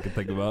 That's all I could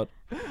think about.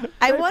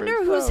 I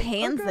wonder whose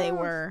hands they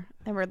were.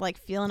 They were like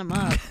feeling him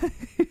up.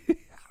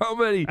 How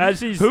many?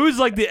 As Who's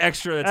like the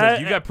extra that says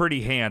Uh, you got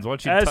pretty hands? Why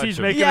don't you as touch he's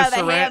them? making Yeah,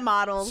 a the hand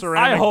models.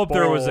 ceramic I hope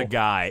there was bowl. a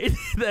guy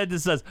that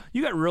just says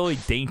you got really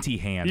dainty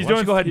hands. He's Why don't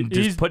you doing- go ahead and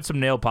he's- just put some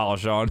nail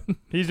polish on?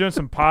 He's doing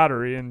some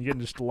pottery and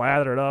getting just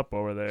lathered up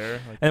over there.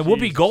 Like, And geez.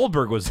 Whoopi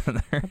Goldberg was in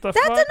there. What the That's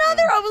fuck?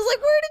 another. I was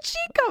like, where did she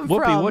come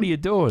Whoopi, from? what are you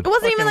doing? It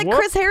wasn't even Fucking like Whoop.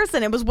 Chris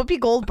Harrison. It was Whoopi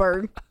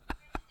Goldberg.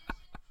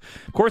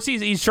 Of course,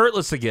 he's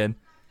shirtless again.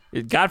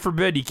 God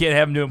forbid you can't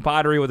have him doing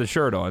pottery with a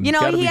shirt on. You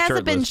know, Gotta he be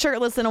hasn't been shirtless.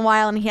 shirtless in a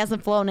while, and he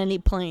hasn't flown any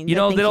planes. You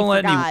know, I think they don't he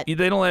let forgot.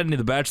 any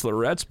of the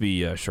bachelorettes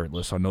be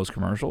shirtless on those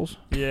commercials.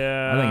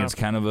 Yeah. I think it's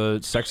kind of a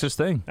sexist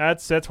thing.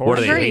 that's What do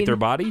horrible. they hate Agreed. their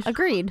bodies?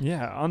 Agreed.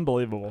 Yeah,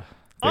 unbelievable.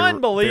 They're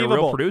Unbelievable.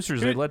 real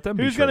producers. They let them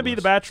be Who's gonna be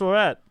the shirtless.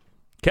 Bachelorette?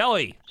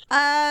 Kelly.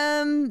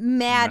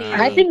 Maddie.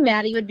 I think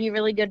Maddie would be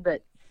really good,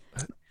 but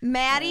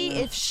Maddie,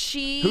 if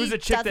she Who's the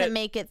chick doesn't that-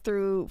 make it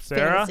through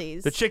Sarah?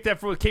 fantasies. The chick that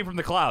came from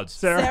the clouds.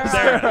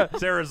 Sarah.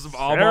 Sarah's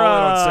all in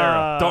on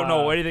Sarah. Don't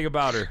know anything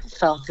about her.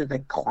 fell to the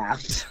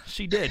clouds.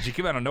 She did. She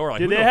came out of nowhere like,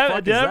 Did who they the have?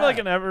 fuck Did is they have that? like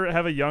ever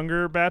have a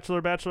younger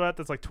bachelorette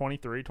that's like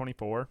 23,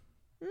 24?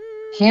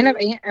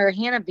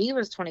 Hannah B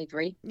was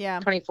 23, Yeah.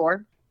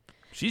 24.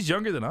 She's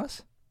younger than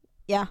us?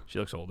 Yeah. She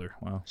looks older.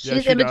 Wow. Yeah,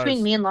 She's she in between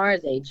does. me and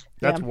Laura's age.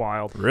 That's Yeah.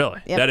 wild. Really?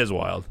 Yep. That is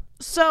wild.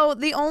 So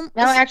the only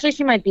No, actually,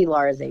 she might be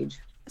Laura's age.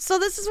 So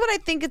this is what I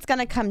think it's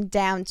gonna come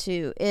down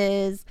to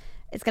is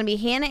it's gonna be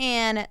Hannah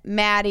Ann,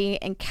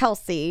 Maddie, and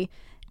Kelsey.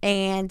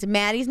 And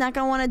Maddie's not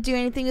gonna want to do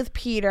anything with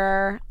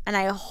Peter, and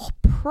I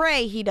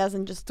pray he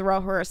doesn't just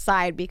throw her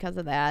aside because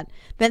of that.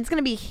 Then it's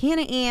gonna be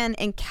Hannah Ann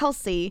and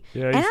Kelsey,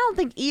 Yeah, and I he's- don't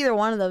think either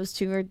one of those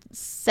two are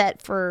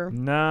set for.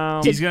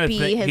 No. He's gonna be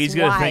think. his He's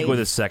gonna think wife. with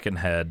his second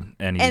head,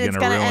 and he's And it's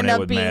gonna ruin end it up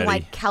with being Maddie.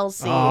 like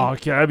Kelsey. Oh,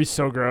 okay, that'd be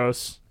so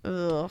gross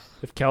Ugh.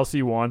 if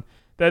Kelsey won.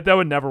 That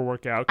would never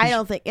work out. 'Cause I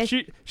don't think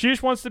she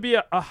just wants to be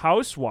a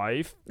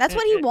housewife. That's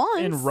what he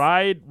wants. And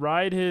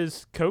ride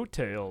his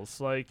coattails.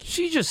 Like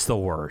She's just the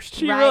worst.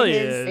 she Ride really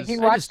his- is. Did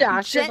you I watch just- the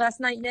Oscars Jet- last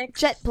night, Nick?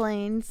 jet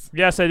planes.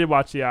 Yes, I did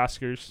watch the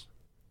Oscars.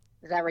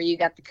 Is that where you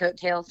got the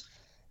coattails?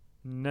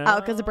 No.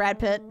 Oh, 'cause of Brad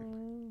Pitt?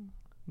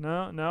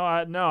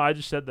 No, I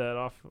just said that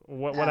off.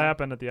 What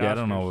happened at the Oscars? Yeah, I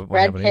don't know what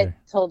Brad happened Pitt either.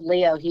 told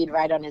Leo he'd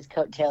ride on his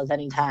coattails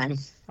anytime.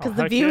 Because Oh,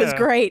 the heck view is yeah.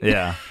 great.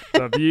 Yeah,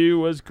 The view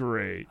was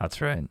great.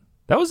 that's right.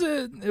 That was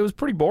it. It was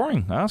pretty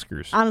boring.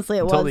 Oscars. Honestly,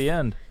 it until was. the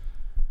end.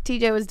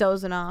 TJ was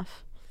dozing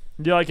off.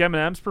 Do you like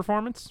Eminem's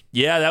performance?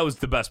 Yeah, that was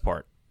the best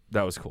part.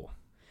 That was cool.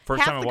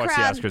 First time I watched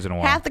the Oscars in a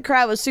while. Half the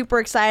crowd was super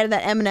excited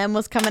that Eminem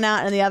was coming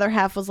out, and the other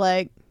half was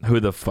like, Who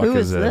the fuck Who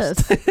is is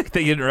this?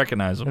 They didn't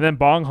recognize him. And then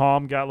Bong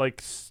Hom got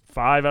like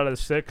 5 out of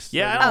 6.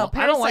 Yeah, Oh,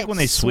 I don't like Parasite when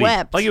they sweep.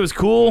 swept. Like it was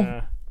cool.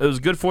 Yeah. It was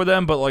good for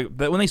them, but like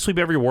when they sweep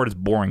every award, it's a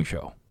boring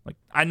show. Like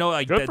I know,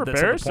 like Good for that's not the point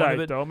of Parasite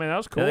it. though, man. That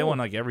was cool. Yeah, they won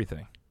like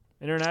everything.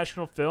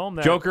 International film.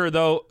 That, Joker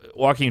though,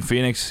 Joaquin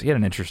Phoenix, he had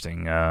an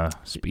interesting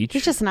speech.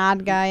 he's just an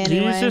odd guy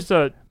anyway. He's just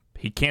a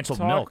He canceled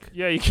talk. milk.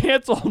 Yeah, you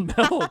canceled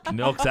milk.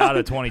 Milk's out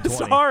of 2020.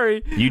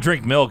 Sorry. You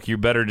drink milk, you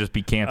better just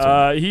be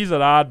canceled. He's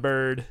an odd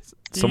bird.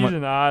 Someone- He's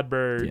an odd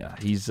bird. Yeah,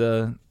 he's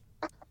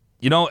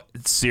you know,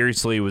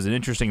 seriously, it was an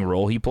interesting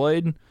role he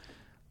played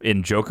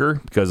in Joker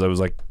because I was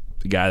like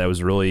the guy that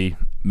was really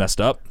messed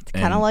up.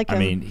 kinda And, like I him.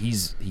 mean,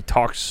 he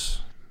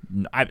talks.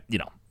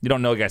 You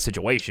don't know the guy's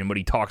situation, but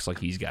he talks like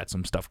he's got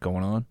some stuff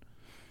going on.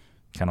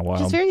 Kind of wild.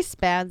 just very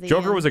spazzy.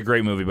 Joker was a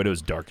great movie, but it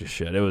was dark as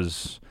shit. It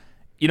was,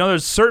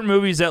 there's certain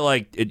movies that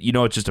like,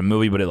 it's just a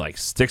movie, but it like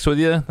sticks with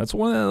you. That's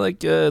one that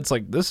like, it's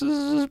like this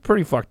is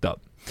pretty fucked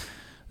up.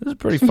 This is a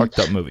pretty fucked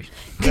up movie.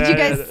 Did you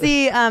guys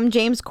see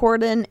James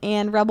Corden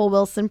and Rebel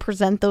Wilson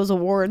present those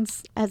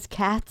awards as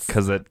cats?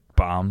 Because it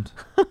bombed.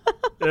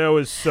 It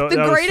was so The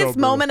that was so greatest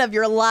brutal. moment of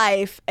your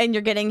life, and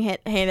you're getting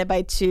handed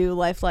by 2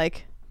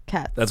 lifelike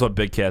cats. That's what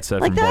Big Cat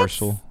said Like from that's-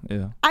 Barstool.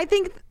 Yeah. I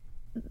think,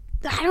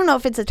 I don't know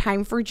if it's a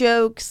time for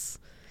jokes,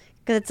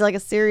 because it's like a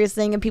serious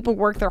thing, and people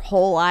work their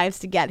whole lives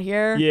to get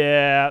here.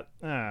 Yeah.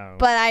 Oh.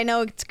 But I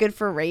know it's good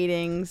for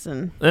ratings,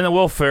 and Then the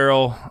Will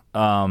Ferrell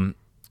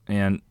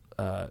and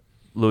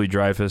Louis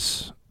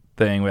Dreyfus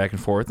thing back and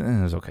forth, and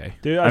it was okay.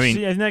 Dude, I mean,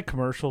 seen that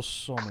commercial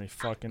so many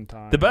fucking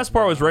times. The best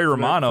part was Ray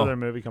Romano. For their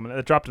movie coming.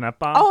 It dropped an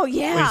F-bomb. oh when he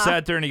yeah,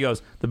 sat there and he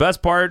goes, the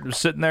best part was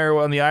sitting there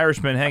on the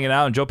Irishman hanging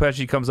out, and Joe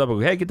Pesci comes up and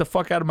goes, hey, get the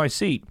fuck out of my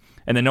seat.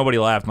 And then nobody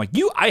laughed. I'm like,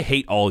 I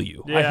hate all of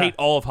you. I Yeah. hate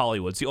all of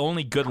Hollywood. It's the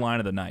only good line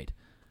of the night.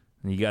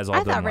 And you guys all I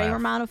didn't thought Ray laugh.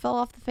 Romano fell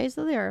off the face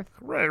of the earth.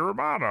 Ray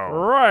Romano.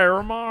 Ray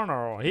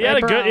Romano. He Ray had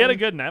a Brown.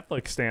 good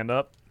Netflix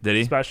stand-up Did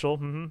he? special.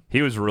 Mm-hmm.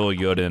 He was really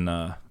good in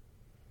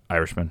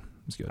Irishman.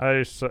 It's good.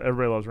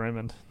 Everybody loves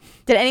Raymond.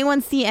 Did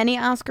anyone see any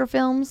Oscar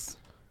films?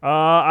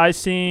 I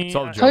seen.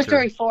 Saw the Toy Joker.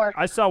 Story 4.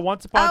 I saw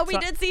Once Upon. Oh, we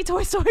did see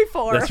Toy Story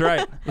 4. That's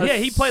right. Yeah,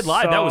 he played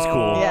live. That was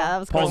cool. Yeah, that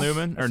was Paul cool.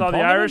 Newman. I Or saw Paul The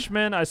Newman?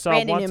 Irishman. I saw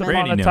Randy Once Newman.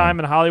 Upon Randy a Time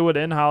in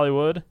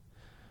Hollywood.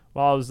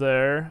 While I was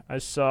there, I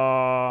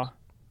saw.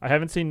 I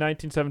haven't seen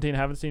 1917.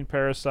 Haven't seen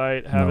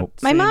Parasite. Haven't. Nope.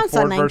 My seen mom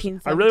saw Ford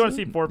versus- I really want to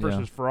see 1917. Ford Yeah.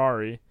 versus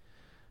Ferrari.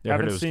 Yeah, I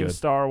heard Haven't it was seen good.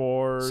 Star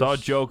Wars. Saw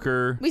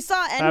Joker. We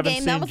saw Haven't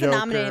Endgame. That seen was Joker. a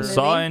nominated movie.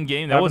 Saw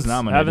Endgame. That was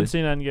nominated. Haven't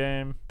seen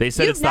Endgame. They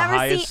said You've it's the never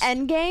highest.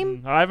 seen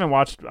Endgame? I haven't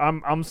watched.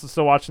 I'm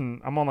still watching.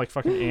 I'm on like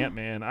fucking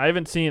Ant-Man. I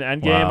haven't seen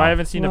Endgame. Wow. I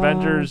haven't seen Wow.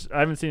 Avengers. I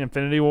haven't seen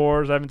Infinity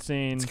Wars. I haven't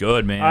seen. It's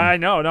good, man. I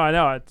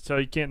know. So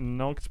you can't.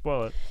 No one can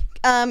spoil it.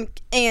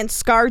 And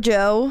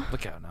ScarJo,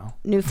 Look out now.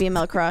 new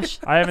female crush.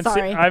 I haven't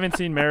Sorry. seen. I haven't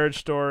seen Marriage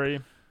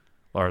Story.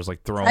 Laura's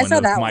like throwing I saw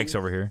the that mics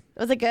one. over here.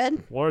 Was it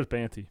good? Laura's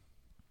Banty.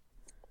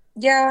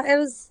 Yeah, it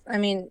was. I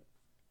mean,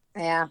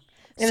 yeah,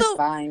 it So- was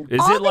fine. Is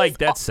All it like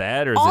these- that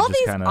sad, or is All it just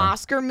these kind of?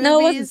 Oscar movies. No,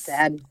 it wasn't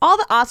sad. All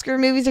the Oscar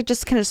movies are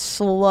just kind of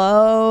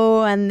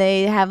slow, and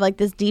they have like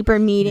this deeper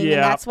meaning, Yeah.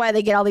 and that's why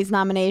they get all these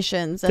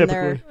nominations. And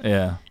Typically.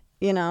 Yeah.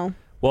 they're,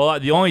 Well,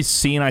 the only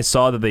scene I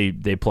saw that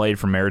they played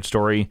from Marriage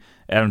Story,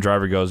 Adam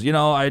Driver goes,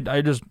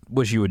 I just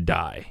wish you would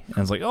die. And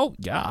I was like, oh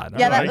God.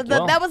 yeah, all right,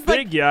 well, that was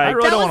like Big yikes. I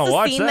really that don't was want to the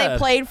watch scene that. they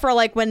played for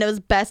like when it was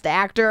Best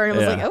Actor, and it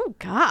was Yeah. like, oh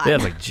God. Yeah, I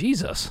was like,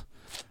 Jesus.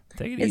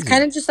 Take it It's easy.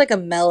 kind of just like a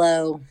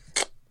mellow,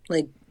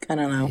 like I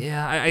don't know.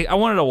 Yeah, I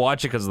wanted to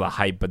watch it because of the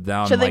hype, but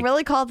now Should I'm they like,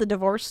 really call it the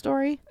divorce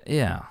story?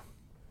 yeah.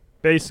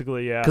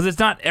 Basically, yeah. Because it's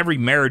not every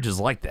marriage is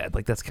like that.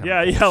 Like, that's kind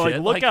Yeah, of yeah. Like,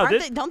 look out. Aren't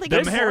This, they- don't they the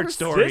get Marriage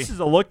divorced? Story. this is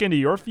a look into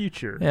your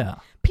future. Yeah.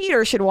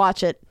 Peter should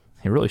watch it.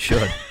 He really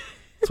should.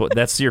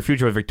 That's your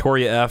future with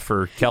Victoria F.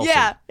 or Kelsey.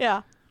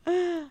 Yeah.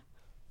 I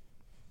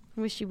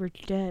wish you were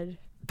dead.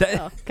 That,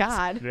 Oh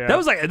God. Yeah. that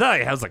was like,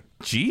 I was like,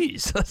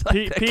 jeez.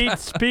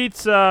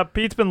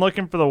 Pete's been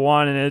looking for the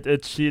one, and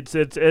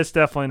it's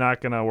definitely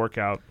not gonna work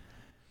out.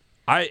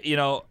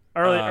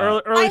 Early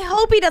I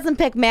hope he doesn't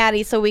pick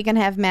Maddie, so we can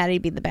have Maddie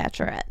be the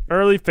Bachelorette.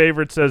 early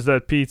favorite says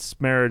that Pete's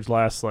marriage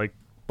lasts like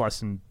less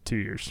than 2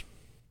 years.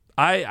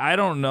 I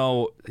don't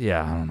know.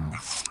 Yeah, I don't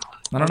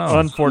know.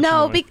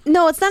 Unfortunately,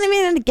 No, it's not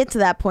even going to get to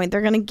that point.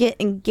 They're going to get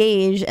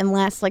engaged and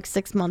last like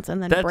 6 months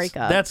and then break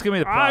up. That's gonna be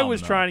the problem. I was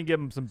though. trying to give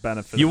him some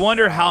benefit. You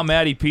wonder how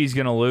Maddie P's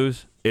gonna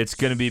lose? It's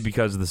gonna be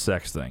because of the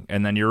sex thing,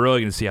 and then you're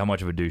really gonna see how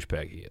much of a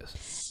douchebag he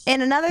is.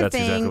 And another That's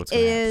exactly thing what's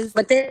gonna is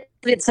But they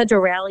did such a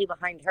rally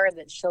behind her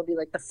that she'll be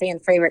like the fan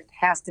favorite.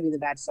 Has to be the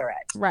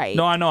Bachelorette. right.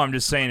 No, I know. I'm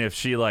just saying if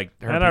she like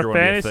her and and Peter our want to be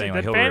a fantasy, thing, the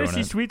like he'll ruin fantasy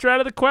it. suites are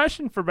out of the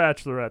question for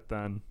Bachelorette.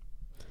 Then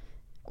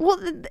Well,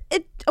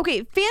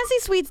 fantasy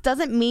suites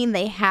doesn't mean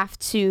they have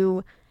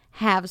to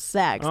have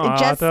sex. oh, it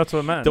just that's what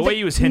it meant. The way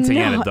he was hinting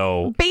at No, it,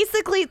 though.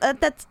 basically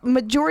that's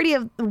majority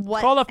of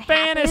what Called a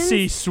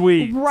fantasy happens.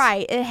 suite.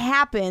 Right, it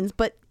happens,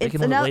 but They it's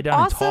can enough. lay down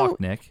and also, talk,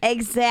 Nick.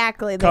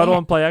 Exactly. Cuddle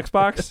and play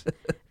Xbox.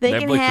 They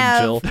can Netflix and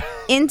have chill.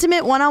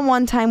 intimate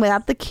one-on-one time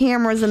without the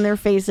cameras in their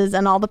faces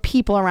and all the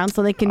people around,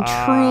 so they can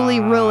truly,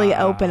 really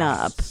open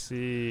up.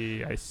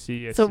 I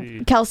see. So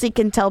Kelsey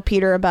can tell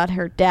Peter about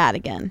her dad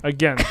again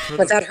Again,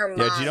 Without her mom.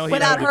 Yeah, do you know he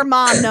without moved her to-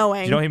 mom Do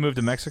knowing. you know he moved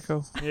to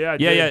Mexico? yeah, I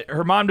Yeah, did. yeah.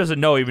 Her mom doesn't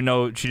know, even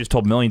though she just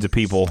told millions of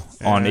people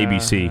on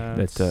ABC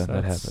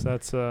that happened.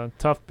 That's a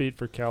tough beat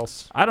for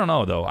Kels. I don't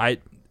know though.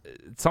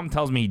 Something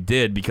tells me he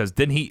did because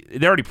didn't he?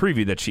 They already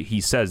previewed that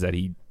he says that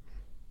he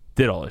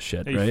did all this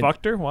shit. He right?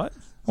 fucked her. What?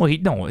 Well, he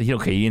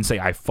didn't say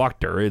I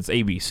fucked her. It's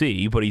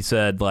ABC, but he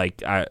said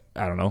like I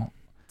don't know.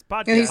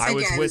 Podcast. he said I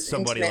was yeah, he with was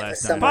somebody intimate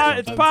last with night. somebody.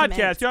 It's Intimate.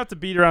 podcast. You don't have to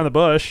beat around the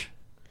bush.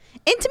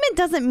 Intimate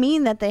doesn't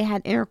mean that they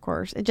had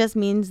intercourse. It just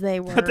means they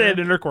were But they had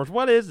intercourse.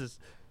 What is this?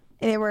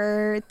 they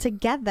were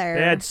together.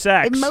 They had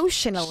sex.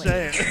 emotionally.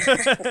 Say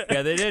it.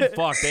 Yeah, they did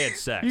fuck. They had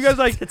sex. You guys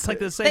like- it's like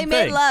the same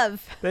They thing. made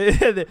love. they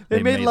They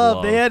made made love.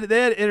 love. They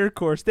had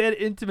intercourse. They had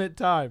intimate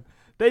time.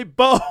 They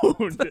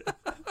boned.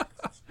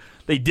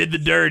 They did the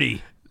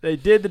dirty. They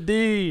did the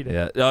deed.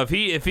 Yeah.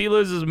 If he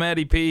loses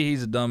Matty P,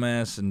 he's a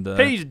dumbass, and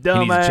He's a He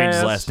needs to change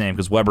his dumbass. last name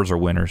because Webbers are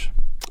winners.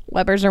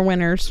 Webbers are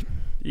winners.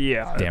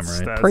 Yeah. Damn that's-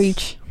 right. that's-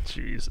 Preach.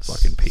 Jesus.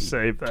 Fucking Pete.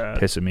 Save that.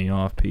 Pissing me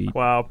off, Pete.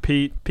 Wow,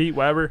 Pete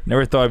Weber.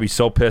 Never thought I'd be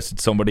so pissed at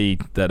somebody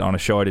that on a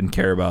show I didn't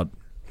care about.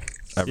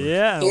 Ever.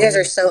 Yeah. You guys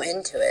are so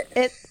into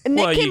it. Nick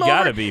Well, you came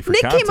gotta over, be for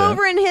Nick content. came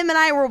over and him and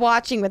I were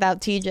watching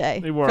without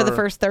TJ We for the were.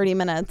 first 30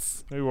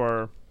 minutes. We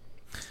were.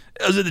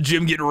 I was at the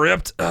gym getting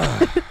ripped.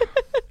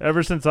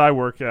 Ever since I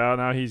work out,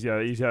 now he's got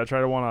to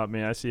try to one up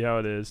me. I see how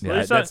it is. Yeah, at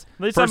least, that's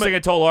at least first I'm thing I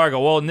told Laura. I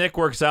go, well, Nick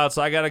works out,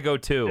 so I got to go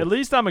at too.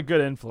 least I'm a good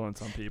influence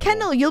on people.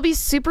 Kendall, you'll be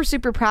super,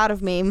 super proud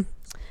of me.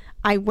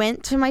 I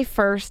went to my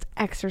first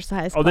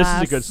exercise Oh, class. this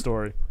is a good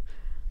story.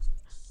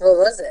 What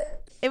was it?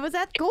 It was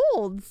at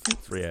Gold's.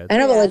 Free ads. I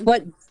know, but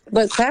like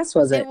what class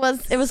was it?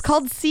 It was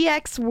called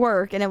CX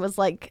Work, and it was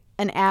like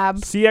an ab.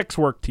 CX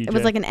work, TJ. It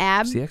was like an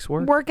ab CX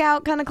Work?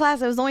 workout kind of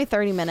class. It was only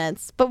 30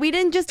 minutes, but we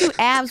didn't just do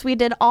abs. We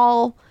did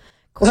all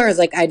Laura's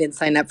like, I didn't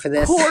sign up for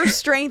this. core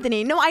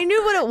strengthening. No, I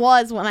knew what it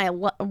was when I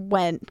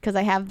went because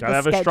I have Gotta the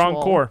have schedule. a strong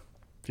core.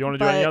 If you want to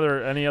do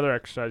But- any other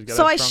exercise, you gotta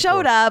So have I a strong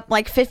showed core. up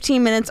like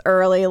 15 minutes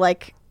early,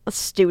 like a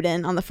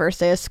student on the first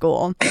day of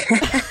school.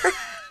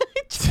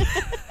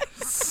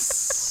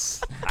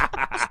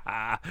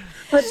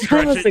 What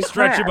time was the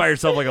Stretch it class? by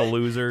yourself like a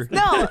loser.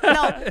 No,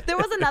 there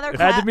was another Had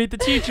class. to meet the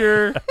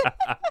teacher.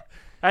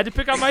 Had to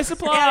pick up my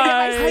supplies. Yeah,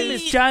 I get my Hi,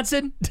 Miss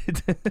Johnson.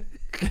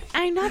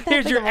 I'm not that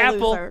Here's big your of a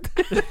apple. loser.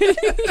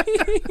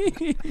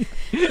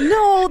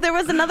 No, there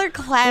was another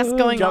class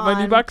going Got on.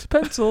 my new box of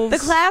pencils. The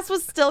class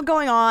was still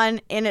going on,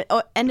 and it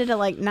ended at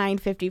like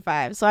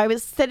 9:55. So I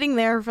was sitting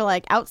there for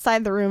like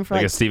outside the room for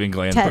Like like a Stephen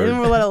Glenn 10.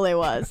 bird. Literally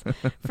was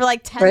for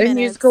like 10 Why didn't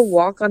minutes. you just go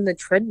walk on the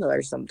treadmill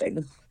or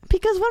something?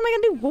 Because what am I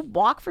gonna do? We'll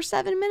walk for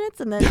 7 minutes,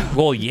 and then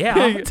Well,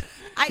 yeah.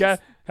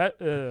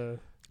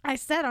 I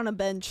sat on a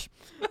bench.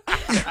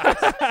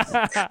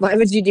 Why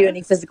would you do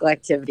any physical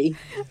activity?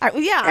 I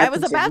At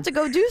was the about gym. to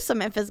go do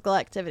some physical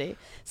activity.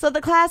 So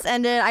the class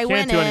ended. I Can't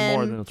went do in. any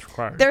more than it's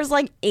required. There's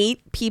like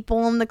 8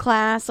 people in the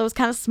class, so it was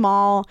kind of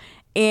small.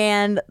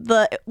 And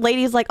the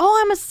lady's like,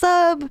 "Oh, I'm a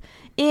sub,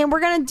 and we're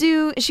gonna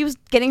do." She was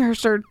getting her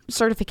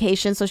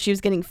certification, so she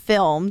was getting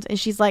filmed. And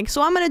she's like,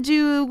 "So I'm gonna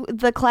do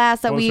the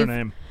class that What was her we've."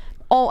 name?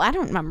 Oh, I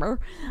don't remember.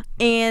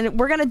 And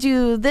we're gonna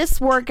do this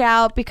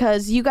workout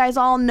because you guys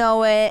all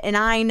know it, and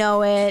I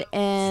know it,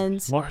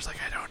 and Laura's like,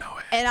 I don't know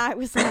it. and I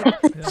was like,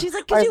 she's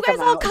like, because Laura's you guys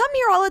come all out. come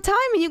here all the time,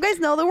 and you guys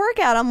know the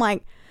workout. I'm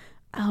like,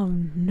 oh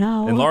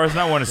no. And Laura's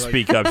not wanting to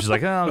speak up. She's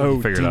like, oh, Oh,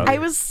 figure it out.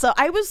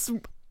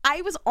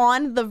 I was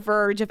on the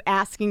verge of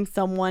asking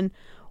someone,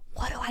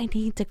 what do I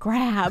need to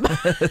grab?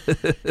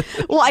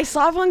 Well, I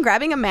saw everyone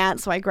grabbing a mat,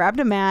 so I grabbed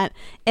a mat,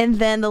 and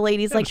then the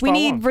lady's like, just we follow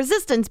need along.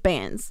 resistance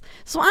bands.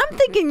 So I'm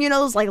thinking,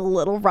 those like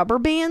little rubber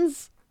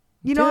bands.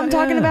 You know what I'm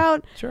talking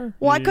about? Sure.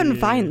 Well, I couldn't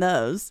find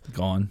those.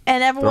 Gone.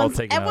 And everyone's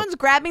taken out.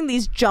 grabbing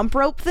these jump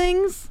rope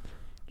things,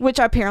 which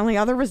apparently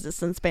are the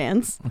resistance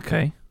bands.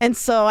 Okay. And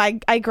so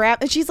I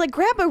grabbed, and she's like,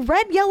 grab a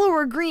red, yellow,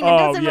 or green. It Oh,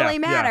 doesn't yeah, really yeah,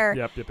 matter.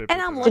 yep, And yep,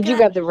 I'm yep. Did you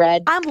grab the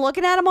red? I'm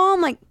looking at them all.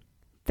 I'm like,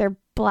 they're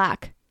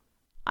black.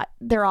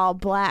 They're all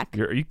black.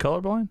 Are you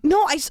colorblind?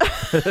 No, It's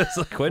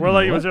like, wait a We're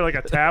like, minute, was what? there like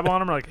a tab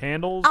on them or like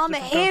handles? on the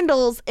different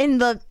colors?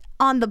 handles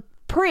on the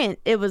print,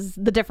 it was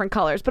the different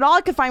colors, but all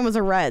I could find was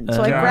a red.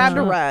 So I Gotcha. grabbed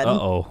a red.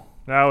 Uh-oh.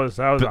 That was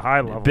a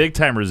high level. Big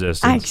time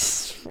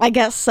resistance. I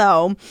guess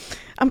so.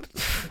 I'm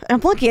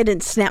lucky I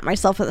didn't snap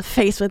myself in the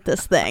face with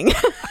this thing.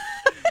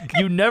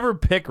 You never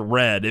pick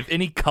red. If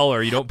any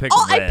color, you don't pick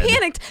Oh, red. I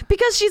panicked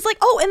because she's like,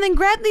 oh, and then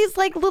grab these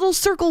like little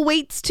circle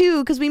weights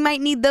too, because we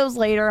might need those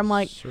later. I'm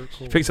like,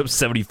 Picks up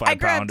 75 I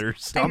grabbed-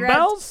 pounders. I grabbed-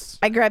 Dumbbells?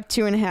 I grabbed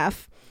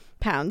 2.5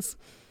 pounds,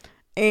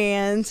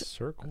 and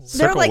Circles.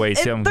 they're Circle like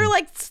weights, yeah. they're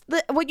like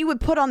what you would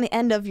put on the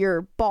end of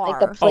your bar. Like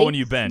the Oh, when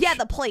you bench. Yeah,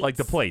 the plates. Like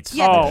the plates.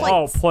 Yeah, the Oh,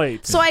 plates.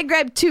 plates. So I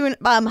grabbed two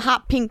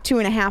hot pink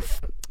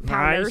 2.5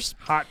 pounders. Nice.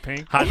 Hot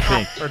pink. Hot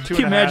pink. Or Can 2.5.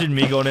 you imagine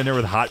me going in there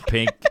with hot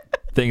pink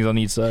things on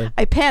each side?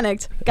 I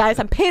panicked, guys.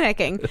 I'm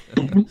panicking.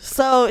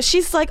 So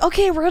she's like,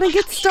 "Okay, we're gonna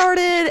get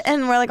started,"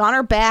 and we're like on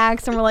our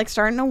backs, and we're like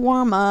starting to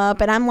warm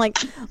up, and I'm like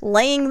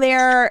laying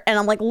there, and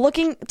I'm like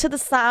looking to the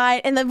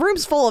side, and the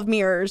room's full of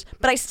mirrors,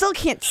 but I still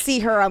can't see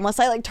her unless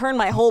I like turn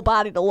my whole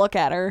body to look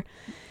at her.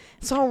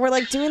 So we're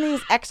like doing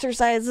these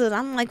exercises, and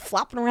I'm like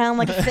flopping around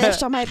like a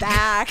fish on my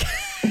back.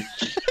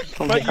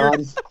 Oh my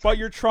God. But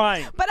you're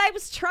trying. But I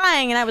was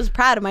trying, and I was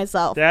proud of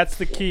myself. That's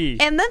the key.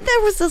 And then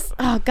there was this,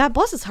 oh, God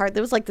bless his heart,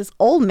 there was like this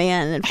old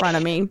man in front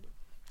of me.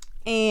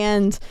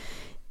 And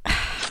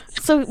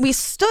so we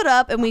stood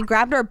up and we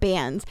grabbed our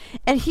bands.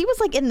 And he was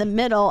like in the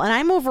middle, and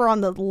I'm over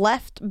on the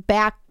left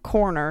back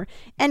corner.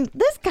 And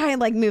this guy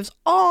like moves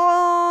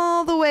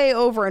all the way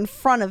over in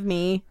front of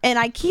me, and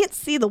I can't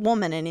see the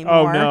woman anymore.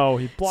 Oh no,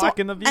 he's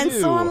blocking the view. And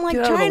so I'm like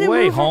Get out of trying the to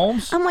way, move.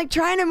 Holmes. I'm like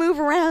trying to move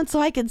around so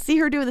I can see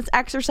her do this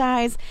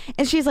exercise.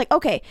 And she's like,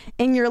 "Okay,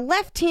 in your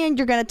left hand,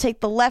 you're gonna take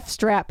the left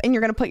strap, and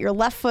you're gonna put your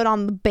left foot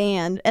on the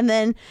band, and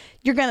then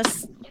you're gonna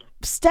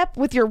step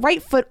with your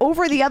right foot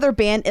over the other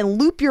band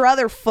and loop your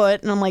other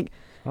foot." And I'm like,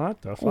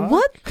 What the fuck?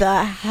 "What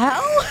the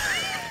hell?"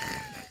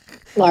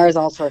 Laura's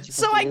all sorts of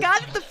So I confused.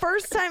 got it the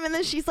first time, and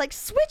then she's like,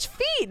 "Switch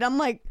feet." And I'm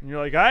like. And you're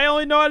like, I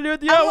only know how to do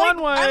it the I'm other like,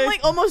 one way. I'm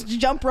like almost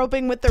jump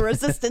roping with the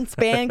resistance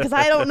band because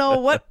I don't know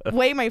what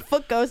way my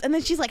foot goes. And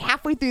then she's like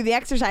halfway through the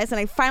exercise, and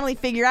I finally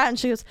figure out, and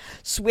she goes,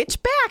 "Switch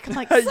back." I'm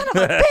like, "Son of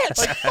a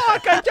bitch!"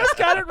 Fuck, I just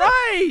got it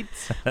right.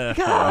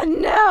 Oh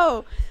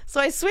no! So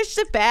I switched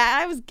it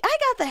back. I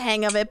got the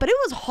hang of it, but it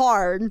was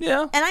hard.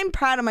 Yeah. And I'm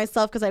proud of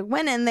myself because I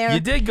went in there. You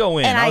did go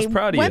in. And I was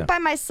proud of went you. by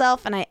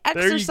myself, and I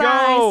There you exercised,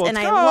 go. and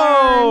Let's I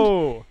learned.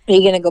 go. Are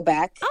you gonna go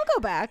back? I'll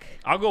go back.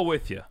 I'll go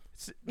with you.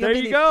 There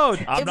you go.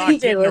 I'm It not was-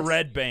 getting the let's-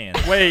 red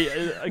band. Wait,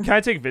 can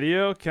I take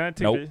video? Can I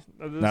take Nope.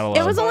 video? Not allowed.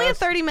 It was only a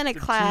Class? 30-minute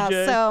Did class,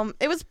 TJ? so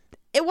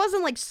it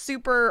wasn't like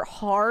super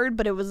hard,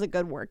 but it was a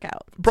good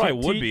workout. Probably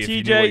would be if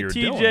you knew what you were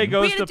TJ doing.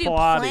 goes We had to to do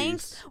Pilates.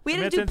 planks. We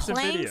had And to do that's instant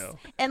planks video.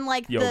 and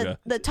like Yoga.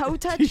 the toe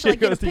touch. TJ Like you had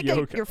goes to to pick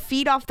yoga. your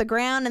feet off the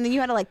ground, and then you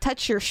had to like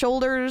touch your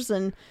shoulders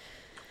and.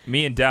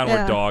 Me and Downward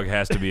Yeah. Dog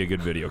has to be a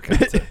good video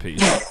content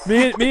piece.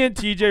 Me and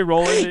TJ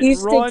roll into, You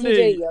stick roll TJ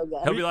into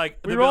yoga. He'll be like,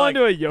 we they'll be roll like,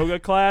 into a yoga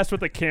class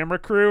with a camera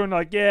crew and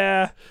like,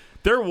 yeah,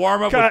 their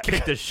warm up Ki- would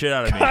kick the shit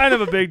out of me. kind of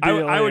a big I,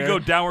 deal. I would here. go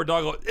Downward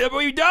Dog. Go, are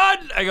we done?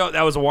 I go,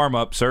 that was a warm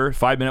up, sir.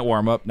 5-minute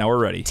warm up. Now we're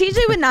ready. TJ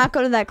would not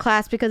go to that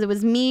class because it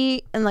was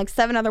me and like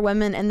 7 other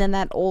women, and then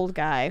that old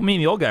guy. Me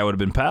and the old guy would have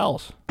been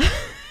pals.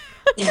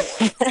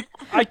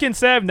 I can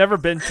say I've never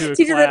been to a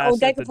Teacher, that class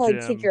old guy at the could probably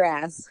gym. kick your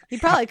ass. He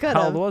probably could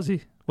How old have. was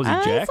he? Was he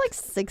He's jacked? like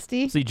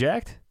 60. Was he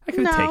jacked? I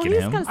could have No, taken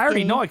he's him. kinda I already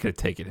skinny. know I could have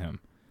taken him.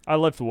 I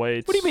lift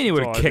weights. What do you mean he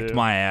would That's have all I kicked do.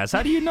 my ass?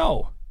 How do you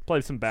know?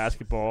 Play some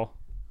basketball.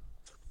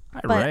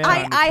 But ran.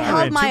 I ran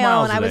held 2 my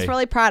miles own. a I was day.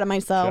 really proud of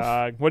myself.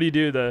 Jog. What do you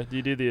do? Do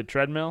you do the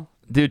treadmill?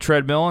 Did a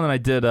treadmill, and then I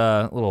did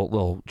a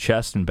little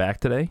chest and back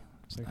today.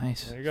 It's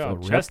nice. There you go.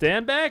 Feel Chest ripped.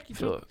 and back. You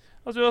Feel-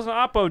 Those are some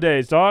Oppo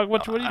days, dog.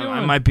 What are you doing?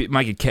 I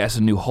might get cast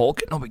a new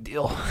Hulk. No big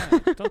deal.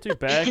 Don't do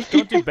back.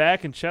 Don't do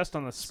back and chest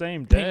on the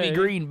same day. Paint me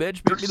green,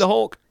 bitch. Make me the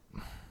Hulk.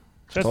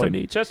 Chest all I and,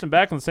 need. chest and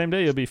back on the same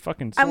day. You'll be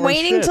fucking. I'm sore as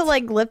waiting shit. to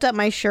like lift up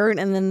my shirt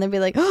and then they'll be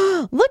like,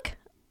 oh, look,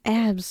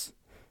 abs.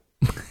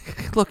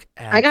 Look,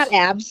 I got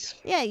abs.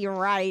 Yeah, you're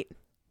right.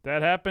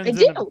 That happens. I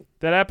do.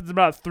 That happens in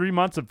about 3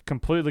 months of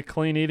completely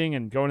clean eating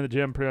and going to the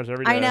gym pretty much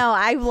every day. I know.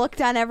 I look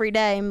down every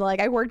day. I'm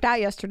like, I worked out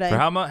yesterday. For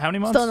how many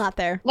months? Still not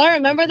there. Laura,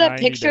 remember that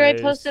 90 picture I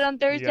days. posted on You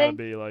Thursday? gotta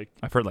be like,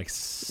 I've heard like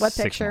What 6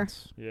 picture?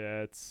 months.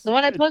 yeah, it's The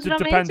one I it- posted it on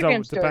my depends Instagram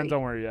on, story. Depends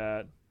on where you're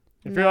at.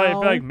 If you're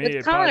like me, It's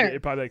it'd probably,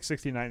 Connor. be like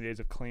 60, 90 days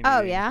of clean Oh,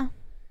 eating. yeah?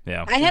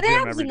 Yeah. I had Gym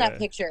abs every in that day.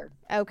 picture.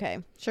 Okay.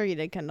 Sure you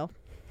did, Kendall.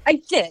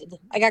 I did.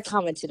 I got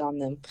commented on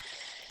them.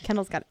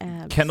 Kendall's got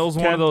abs. Kendall's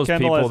one of those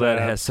Kendall people has that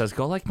abs. says,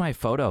 "Go like my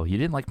photo." You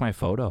didn't like my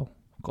photo.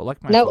 Go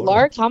like my No, photo.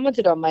 Laura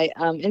commented on my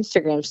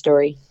Instagram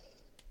story.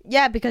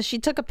 Yeah, because she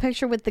took a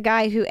picture with the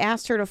guy who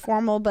asked her to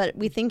formal, but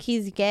we think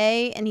he's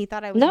gay and he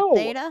thought I was No.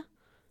 Theta.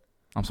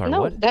 I'm sorry.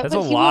 No, what? that That's a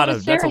was he lot with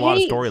of Sarah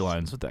Hayes.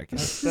 storylines with that guy.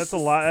 That's a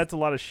lot. That's a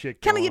lot of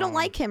shit. Kendall, going you don't on.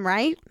 like him,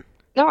 right?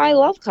 No, I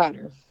love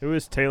Connor. Who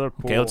is Taylor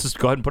Poole? Okay, let's just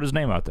go ahead and put his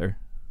name out there.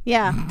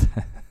 Yeah.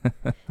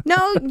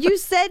 No, you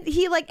said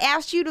he like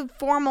asked you to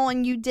formal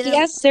and you didn't. He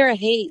asked Sarah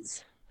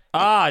Hayes.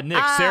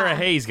 Nick. Sarah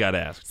Hayes got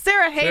asked.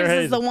 Sarah Hayes Sarah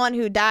Hayes. is the one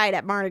who died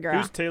at Mardi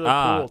Gras. Who's Taylor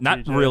Poole? Not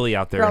TJ? really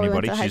out there, Girl we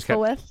anybody. went to high She's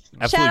school got with.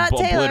 Shout absolutely out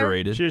Taylor.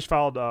 obliterated. She just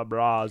followed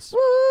bras.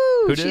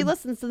 Woo! Who She did?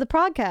 listens to the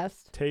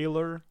podcast.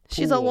 Taylor.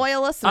 She's a Poole.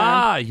 loyal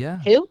listener. Yeah.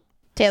 Who?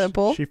 Taylor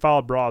Poole. She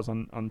followed bras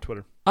on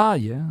Twitter.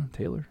 Yeah.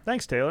 Taylor.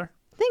 Thanks, Taylor.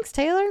 Thanks,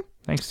 Taylor.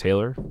 Thanks,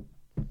 Taylor.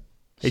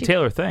 Hey,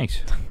 Taylor.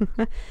 Thanks.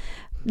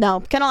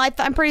 No, Kendall,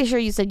 I'm pretty sure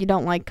you said you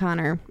don't like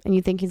Connor and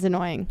you think he's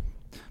annoying.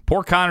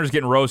 Poor Connor's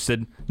getting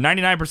roasted.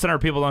 99%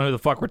 of people don't know who the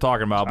fuck we're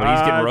talking about, but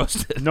he's getting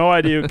roasted. No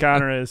idea who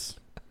Connor is.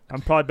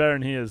 I'm probably better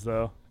than he is,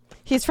 though.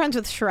 He's friends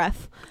with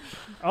Shreth.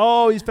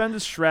 Oh, he's been to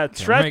Shret.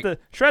 Yeah,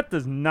 Shret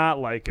does not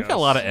like We us. got a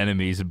lot of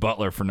enemies at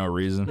Butler for no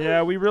reason.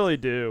 Yeah, we really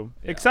do.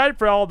 Excited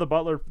for all the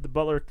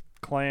Butler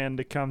clan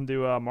to come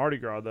to Mardi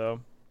Gras,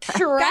 though.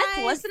 Shrek,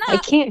 Guys. listen I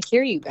up. can't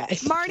hear you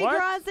guys. Mardi What?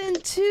 Gras in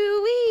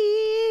 2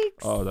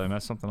 weeks. Oh, did I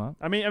mess something up?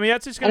 I mean,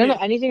 that's just I don't gonna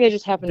know anything that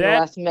just happened in That- the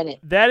last minute.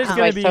 that is My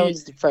gonna be.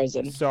 phone's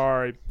frozen.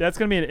 Sorry, that's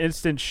gonna be an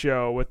instant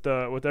show with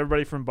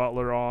everybody from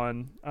Butler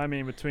on. I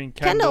mean, between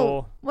Kendall,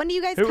 Kendall. when do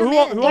you guys Who- come who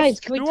el- in? who Guys,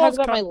 can we who talk else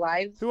about co- my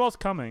live? Who else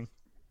coming?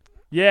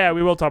 Yeah,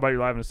 we will talk about your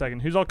live in a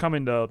second. Who's all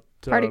coming to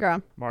Mardi Gras.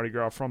 Mardi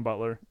Gras from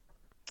Butler?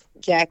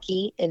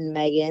 Jackie and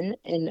Megan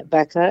and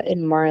Becca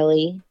and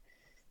Marley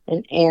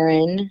and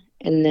Aaron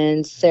and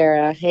then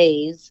Sarah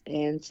Hayes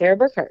and Sarah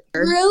Burkhart.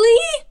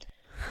 Really?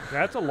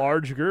 That's a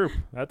large group.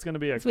 That's gonna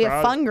be a It's gonna be a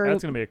crowd- fun group.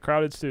 That's gonna be a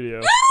crowded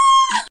studio.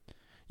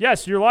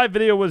 Yes, your live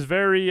video was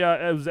very.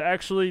 It was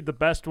actually the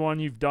best one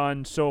you've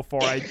done so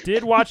far. I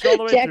did watch it all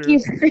the way Jackie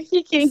through.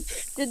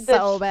 freaking did the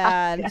So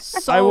bad.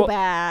 So I will-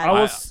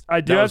 bad. I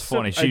do That have was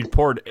funny. She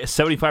poured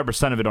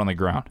 75% of it on the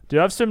ground. Do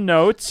have some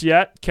notes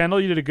yet? Kendall,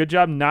 you did a good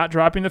job not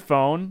dropping the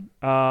phone.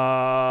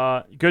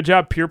 Good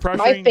job peer My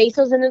pressuring. face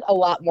was in it a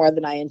lot more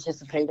than I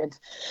anticipated.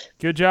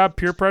 Good job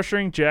peer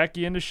pressuring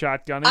Jackie into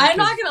shotgunning. I'm 'cause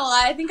not gonna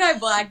lie, I think I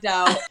blacked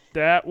out.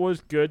 That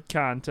was good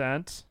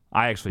content.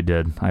 I actually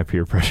did. I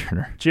peer pressured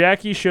her.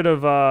 Jackie should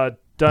have done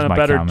That's a my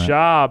better comment.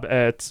 job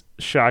at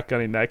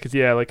shotgunning that because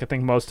I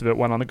think most of it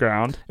went on the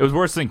ground. It was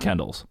worse than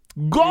Kendall's.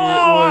 It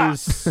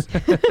was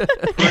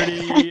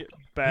pretty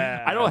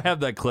bad. I don't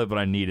have that clip, but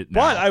I need it now.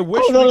 But I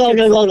wish we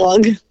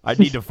could. I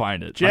need to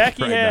find it.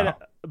 Jackie right had now.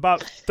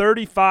 about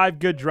 35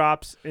 good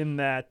drops in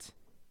that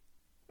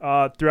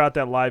throughout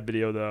that live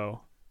video,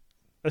 though.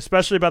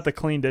 Especially about the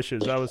clean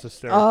dishes. That was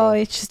hysterical. Oh,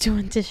 he's just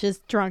doing dishes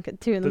drunk at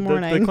 2 in the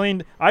morning. The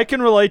clean. I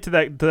can relate to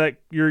that.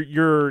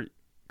 Your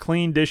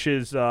clean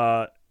dishes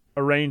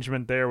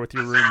arrangement there with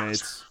your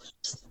roommates.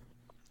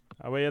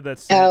 We had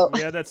that. We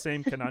had that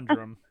same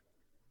conundrum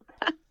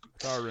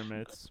with our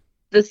roommates.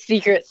 The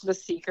secret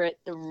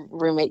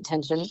roommate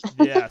tension.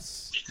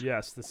 Yes,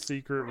 the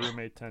secret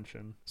roommate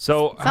tension.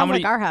 So how Sounds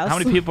many like our house. how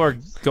many people are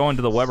going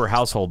to the Weber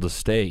household to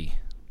stay?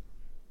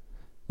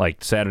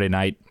 Like Saturday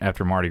night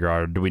after Mardi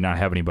Gras, or do we not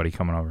have anybody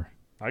coming over?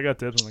 I got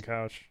dibs on the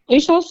couch.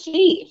 We shall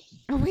see.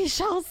 We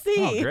shall see.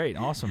 Oh, great,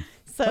 awesome.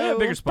 So We have a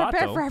bigger spot,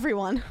 prepare though. for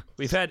everyone.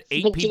 We've had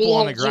 8 But do people we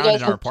on the have- do you ground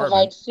guys in our have to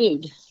provide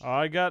apartment. food?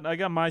 Oh, I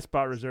got my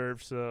spot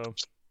reserved, so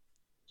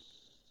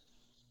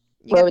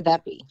Where would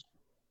that be?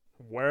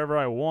 wherever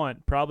I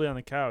want, probably on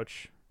the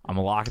couch. I'm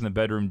locking the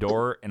bedroom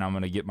door, and I'm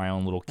gonna get my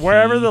own little key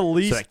Wherever the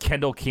least- so that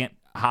Kendall can't.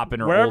 hop in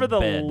her Wherever old the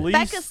bed.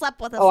 least Becca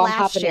slept with us Oh, I'm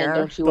last hopping in. year.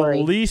 Don't you the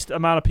worry. least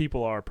amount of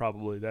people are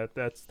probably.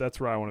 That's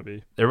where I want to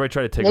be. Everybody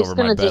tried to take Nick's over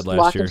my gonna bed just last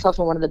lock year. himself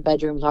in one of the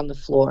bedrooms on the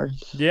floor.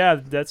 Yeah,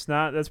 that's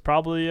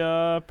probably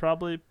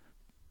accurate.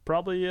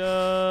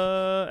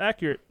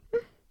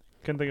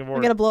 Couldn't think of a We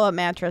word. got a blow up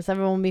mattress.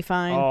 Everyone will be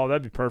fine. Oh,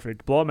 that'd be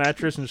perfect. Blow a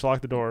mattress and just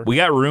lock the door. We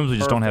got rooms, we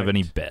just don't have Perfect.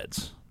 any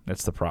beds.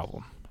 That's the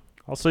problem.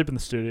 I'll sleep in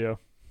the studio.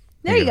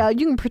 there you go.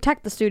 You can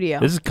protect the studio.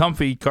 This is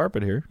comfy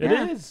carpet here. It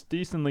Yeah. is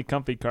decently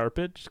comfy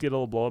carpet. Just get a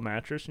little blow up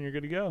mattress and you're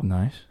good to go.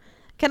 Nice.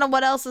 Kendall,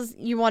 what else is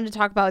you wanted to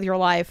talk about with your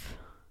life?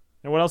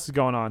 And what else is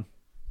going on?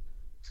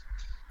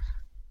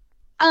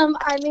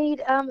 I made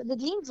the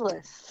dean's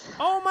list.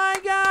 Oh my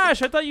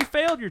gosh! I thought you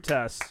failed your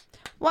test.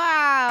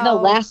 Wow. No,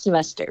 last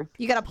semester.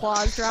 You got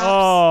applause drops.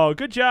 Oh,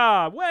 good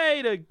job!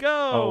 Way to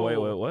go! Oh, wait,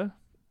 what?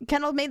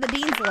 Kendall made the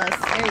dean's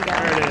list. There you go.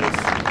 There it is.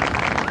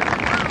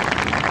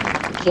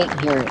 Can't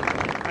hear it.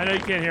 I know you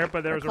can't hear it,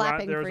 but there was We're a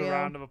clapping for you.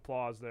 round of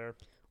applause there.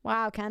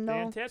 Wow, Kendall.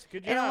 Fantastic!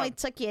 Good job. It only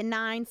took you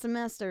 9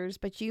 semesters,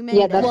 but you made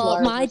Yeah, it. that's Well,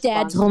 Laura's my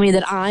dad response. told me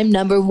that I'm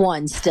number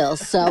one still,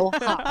 so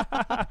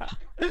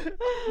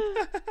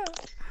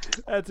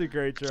That's a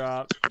great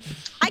drop.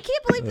 I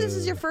can't believe this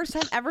is your first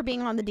time ever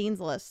being on the dean's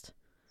list.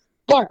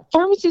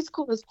 Pharmacy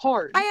school is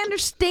hard. I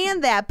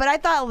understand that, but I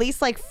thought at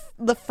least like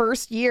the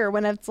first year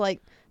when it's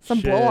like some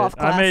Shit. blow off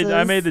classes.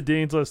 I made the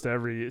dean's list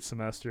every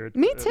semester.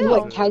 Me too.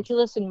 Like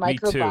calculus and Me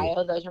too.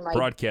 microbiome, those are my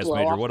Broadcast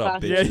blow-off major, what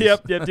up, classes. bitch? Yeah,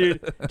 yep,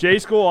 dude. J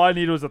school, all I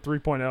needed was a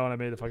 3.0, and I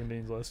made the fucking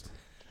dean's list.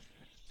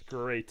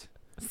 Great.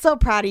 So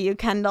proud of you,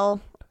 Kendall.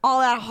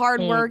 All that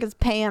hard work is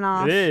paying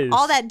off. It is.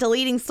 All that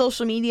deleting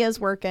social media is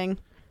working.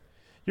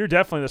 You're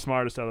definitely the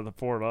smartest out of the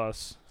four of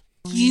us.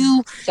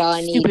 you That's all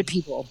I need. stupid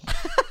people.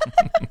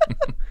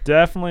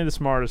 Definitely the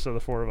smartest of the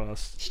four of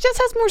us. She just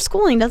has more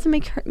schooling. Doesn't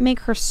make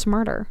her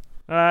smarter.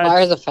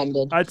 Laura's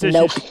offended. I'd say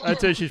Nope.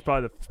 I'd say she's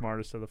probably the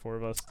smartest of the four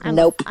of us.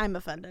 Nope. I'm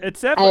offended. It's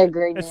definitely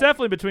agree, It's Nick.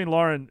 definitely between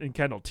Lauren and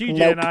Kendall. TJ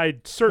Nope. and I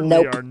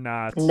certainly Nope. are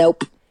not.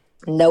 Nope.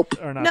 Nope.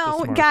 Are not No,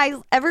 the smart. guys,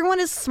 everyone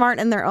is smart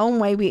in their own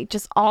way. We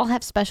just all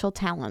have special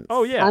talents.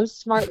 Oh yeah. I'm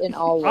smart in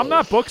all ways. I'm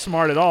not book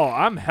smart at all.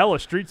 I'm hella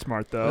street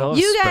smart though. Well,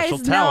 You special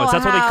guys talents. know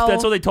That's how-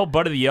 what they told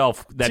Buddy the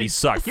Elf that he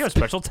sucked. You have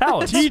special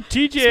talents.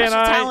 TJ and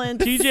I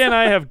talents. TJ and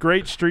I have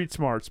great street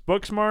smarts.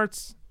 Book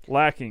smarts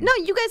lacking. No,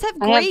 you guys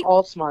have I great. have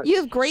all smarts. You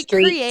have great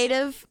Street.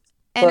 creative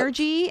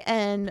energy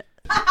and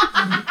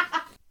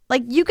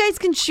like you guys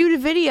can shoot a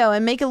video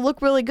and make it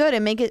look really good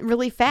and make it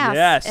really fast.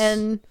 Yes.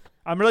 And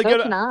I'm really So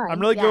good. can I. I'm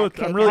really Yeah, good with.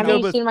 okay, I'm really Have good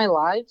you with. seen my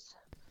lives?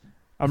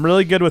 I'm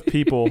really good with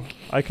people.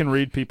 I can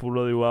read people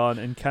really well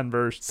and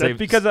converse. That's Save-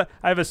 because I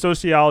have a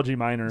sociology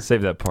minor.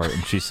 Save that part.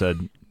 And she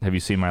said, "Have you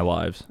seen my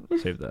lives?"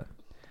 Save that.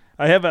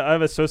 I have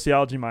a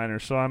sociology minor,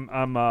 so I'm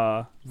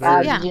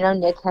very. Yeah. Did you know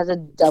Nick has a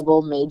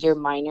double major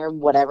minor,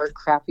 whatever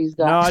crap he's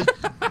No, got?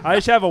 I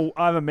just have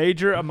a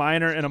major, a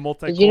minor, and a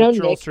Did you know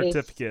multicultural Nick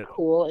certificate. is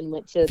cool and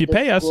went to If you this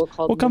pay us, school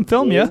called we'll come the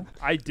film Zoo? you.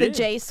 I the did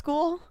J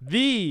school.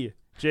 the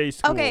J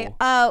school. Okay.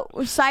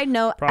 Side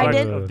note, I Product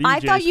did. of the I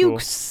J thought you school.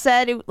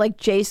 said it like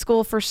J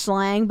school for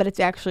slang, but it's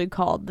actually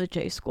called the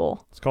J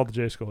school. It's called the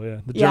J school. Yeah,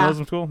 the Yeah.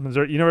 journalism school,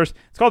 Missouri University.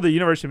 It's called the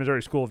University of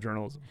Missouri School of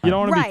Journalism. You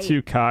don't want to Right. be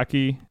too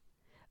cocky.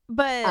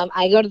 But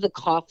I go to the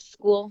cough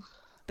school.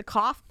 the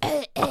cough.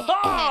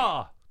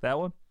 Ah, that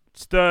one.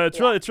 It's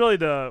really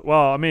the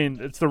well. I mean,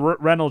 it's the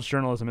Reynolds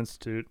Journalism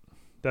Institute.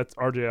 That's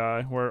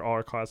RJI, where all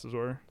our classes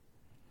were.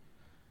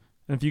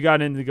 And if you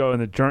got in to go in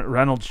the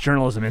Reynolds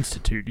Journalism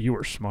Institute, you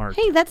were smart.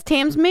 Hey, that's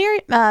Tam's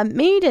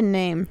maiden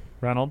name.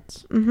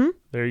 Reynolds. Mm-hmm.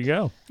 There you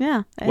go.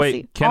 Yeah. I Wait,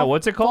 see. Kendall, All-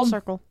 what's it Full called?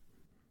 circle.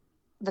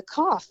 The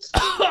coughs.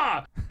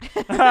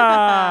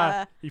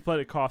 He played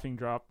a coughing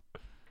drop.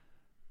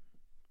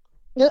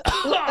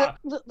 That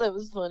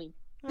was funny.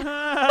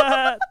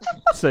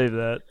 Save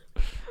that.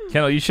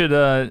 Kendall, you should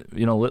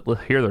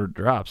hear the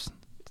drops.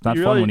 It's not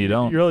You fun really- when you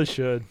don't. You really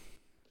should.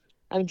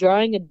 I'm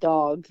drawing a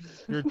dog.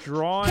 You're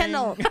drawing.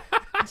 Kendall.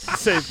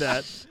 Save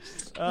that.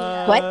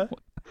 What?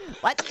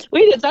 What?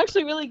 Wait, it's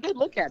actually really good.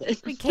 Look at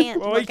it. We can't.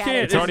 Well, look we at can't.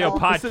 it. It's audio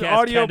Kendall. It's an podcast,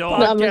 audio Kendall. No,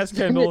 I'm podcast, just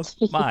gonna Kendall.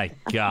 see. My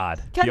God.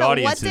 the Kendall,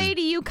 audience what day is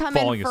do you come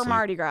falling in for asleep.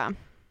 Mardi Gras?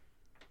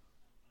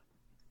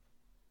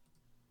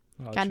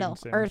 Oh, Kendall,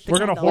 chicken Earth sandwich.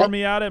 We're gonna Kendall. whore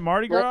me out at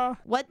Mardi What? Gras.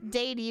 What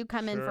day do you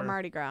come in for Sure.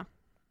 Mardi Gras?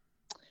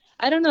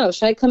 I don't know.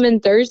 Should I come in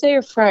Thursday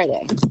or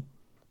Friday?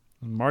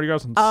 Mardi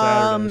Gras on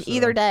Saturday. so-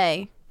 Either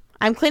day.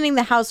 I'm cleaning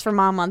the house for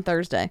Mom on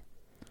Thursday.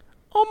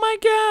 Oh my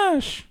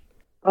gosh.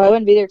 Oh, I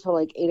wouldn't be there till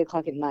like 8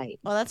 o'clock at night.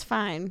 Well, that's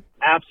fine.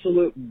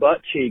 Absolute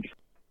butt cheeks.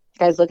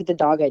 Guys, look at the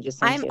dog I just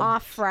sent I'm you.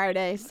 off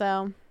Friday,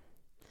 so.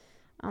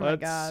 Oh my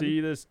Let's god. see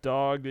this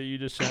dog that you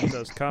just sent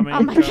us coming.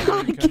 Oh my coming, god,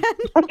 coming. Kendall.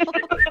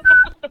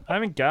 I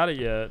haven't got it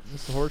yet.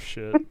 This is horse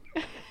shit.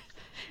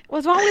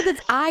 What's wrong with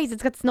its eyes?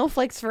 It's got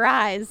snowflakes for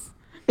eyes.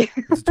 It's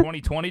a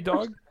 2020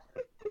 dog?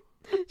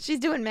 She's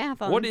doing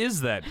math on What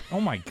is that? Oh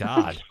my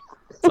God.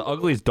 It's the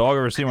ugliest dog I've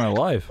ever seen in my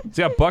life. It's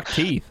got buck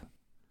teeth.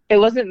 It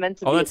wasn't meant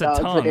to Oh, be that's a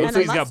dog, tongue. but Looks And a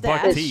like he's got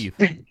buck mustache.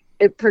 teeth.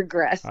 it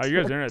progressed. Oh, you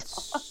guys' internet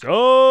sucks.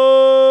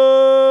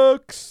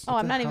 Oh,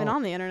 I'm not even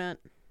on the internet.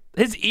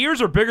 His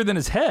ears are bigger than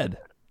his head.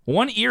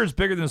 One ear is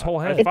bigger than his whole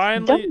head. It's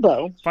Finally-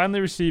 Dumbo. Finally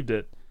received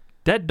it.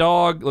 That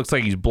dog looks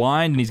like he's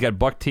blind and he's got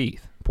buck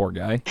teeth. Poor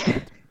guy.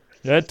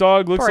 That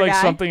dog looks Poor like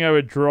guy. something I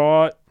would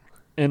draw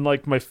in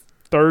like my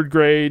 3rd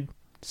grade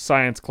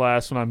science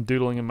class when I'm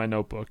doodling in my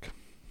notebook.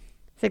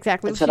 That's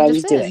exactly That's what what I you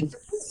was just did. doing.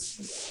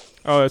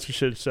 Oh, that's what you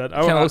should have said.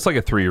 Kind of looks like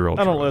a 3-year-old.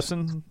 I don't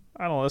listen.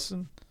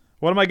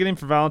 What am I getting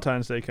for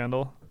Valentine's Day,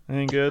 Kendall?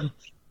 Anything good?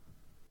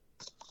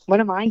 What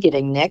am I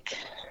getting, Nick?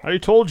 I already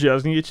told you I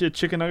was gonna get you a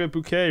chicken nugget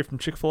bouquet from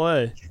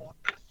Chick-fil-A.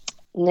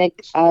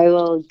 Nick, I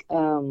will.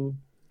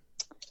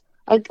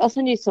 I'll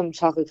send you some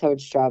chocolate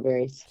covered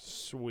strawberries.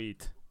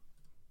 Sweet.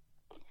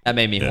 That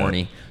made me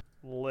horny.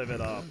 Live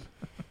it up.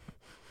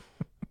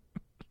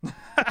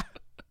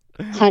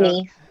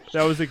 Honey.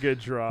 That was a good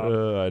drop.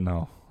 I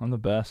know. I'm the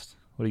best.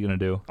 What are you going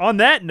to do? On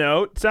that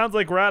note, sounds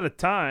like we're out of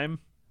time.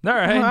 All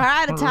right. We're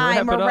out of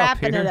time. We're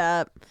wrapping it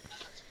up.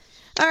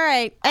 All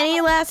right. Any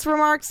last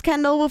remarks,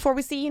 Kendall, before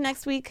we see you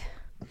next week?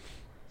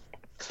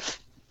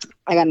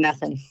 I got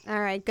nothing. All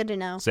right. Good to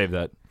know. Save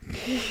that.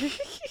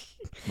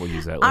 We'll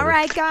use that later. All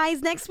right,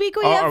 guys. Next week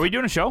we Oh, have. are we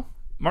doing a show?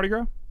 Mardi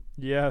Gras?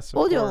 Yes. of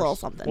We'll do a course. little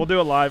something. We'll do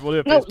it live. We'll do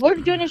it. No, Facebook. we're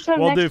doing a show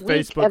We'll next do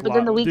week. Facebook but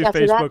then the Live. week We'll do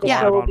after that, Facebook the Live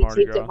show will on be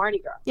Mardi taped Gras. at Mardi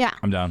Gras. Yeah.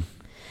 I'm down.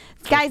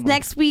 Guys,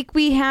 next week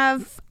we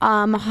have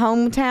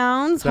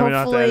hometowns. Then we don't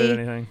have to edit Hopefully,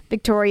 anything.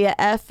 Victoria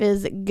F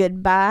is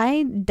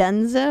goodbye.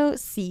 Dunzo,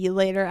 see you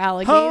later,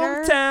 alligator.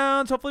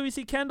 Hometowns. Hopefully, we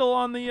see Kendall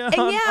on the. And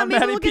on, yeah, on maybe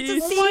Matty we'll get to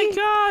P's. see Oh my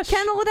gosh.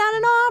 Kendall down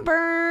in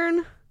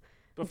Auburn.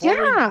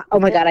 Yeah. Oh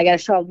my God, I got to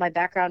show all my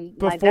background.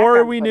 my Before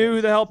background we knew who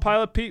footage. the hell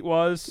Pilot Pete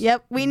was.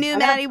 Yep, we knew I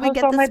gotta Maddie would post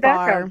get all the my spar.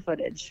 background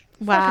footage.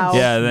 Wow.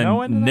 Yeah, No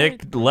one then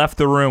tonight? Nick left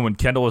the room when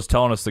Kendall was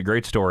telling us the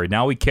great story.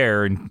 Now we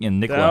care, and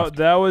Nick left.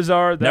 That was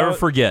our. That Never was,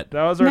 forget.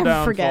 That was our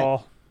Never forget.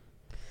 downfall.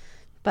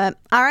 But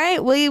all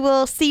right, we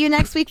will see you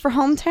next week for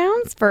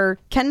hometowns. For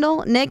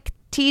Kendall, Nick,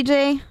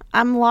 TJ,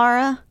 I'm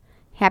Laura.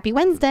 Happy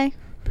Wednesday.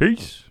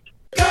 Peace.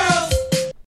 Girls,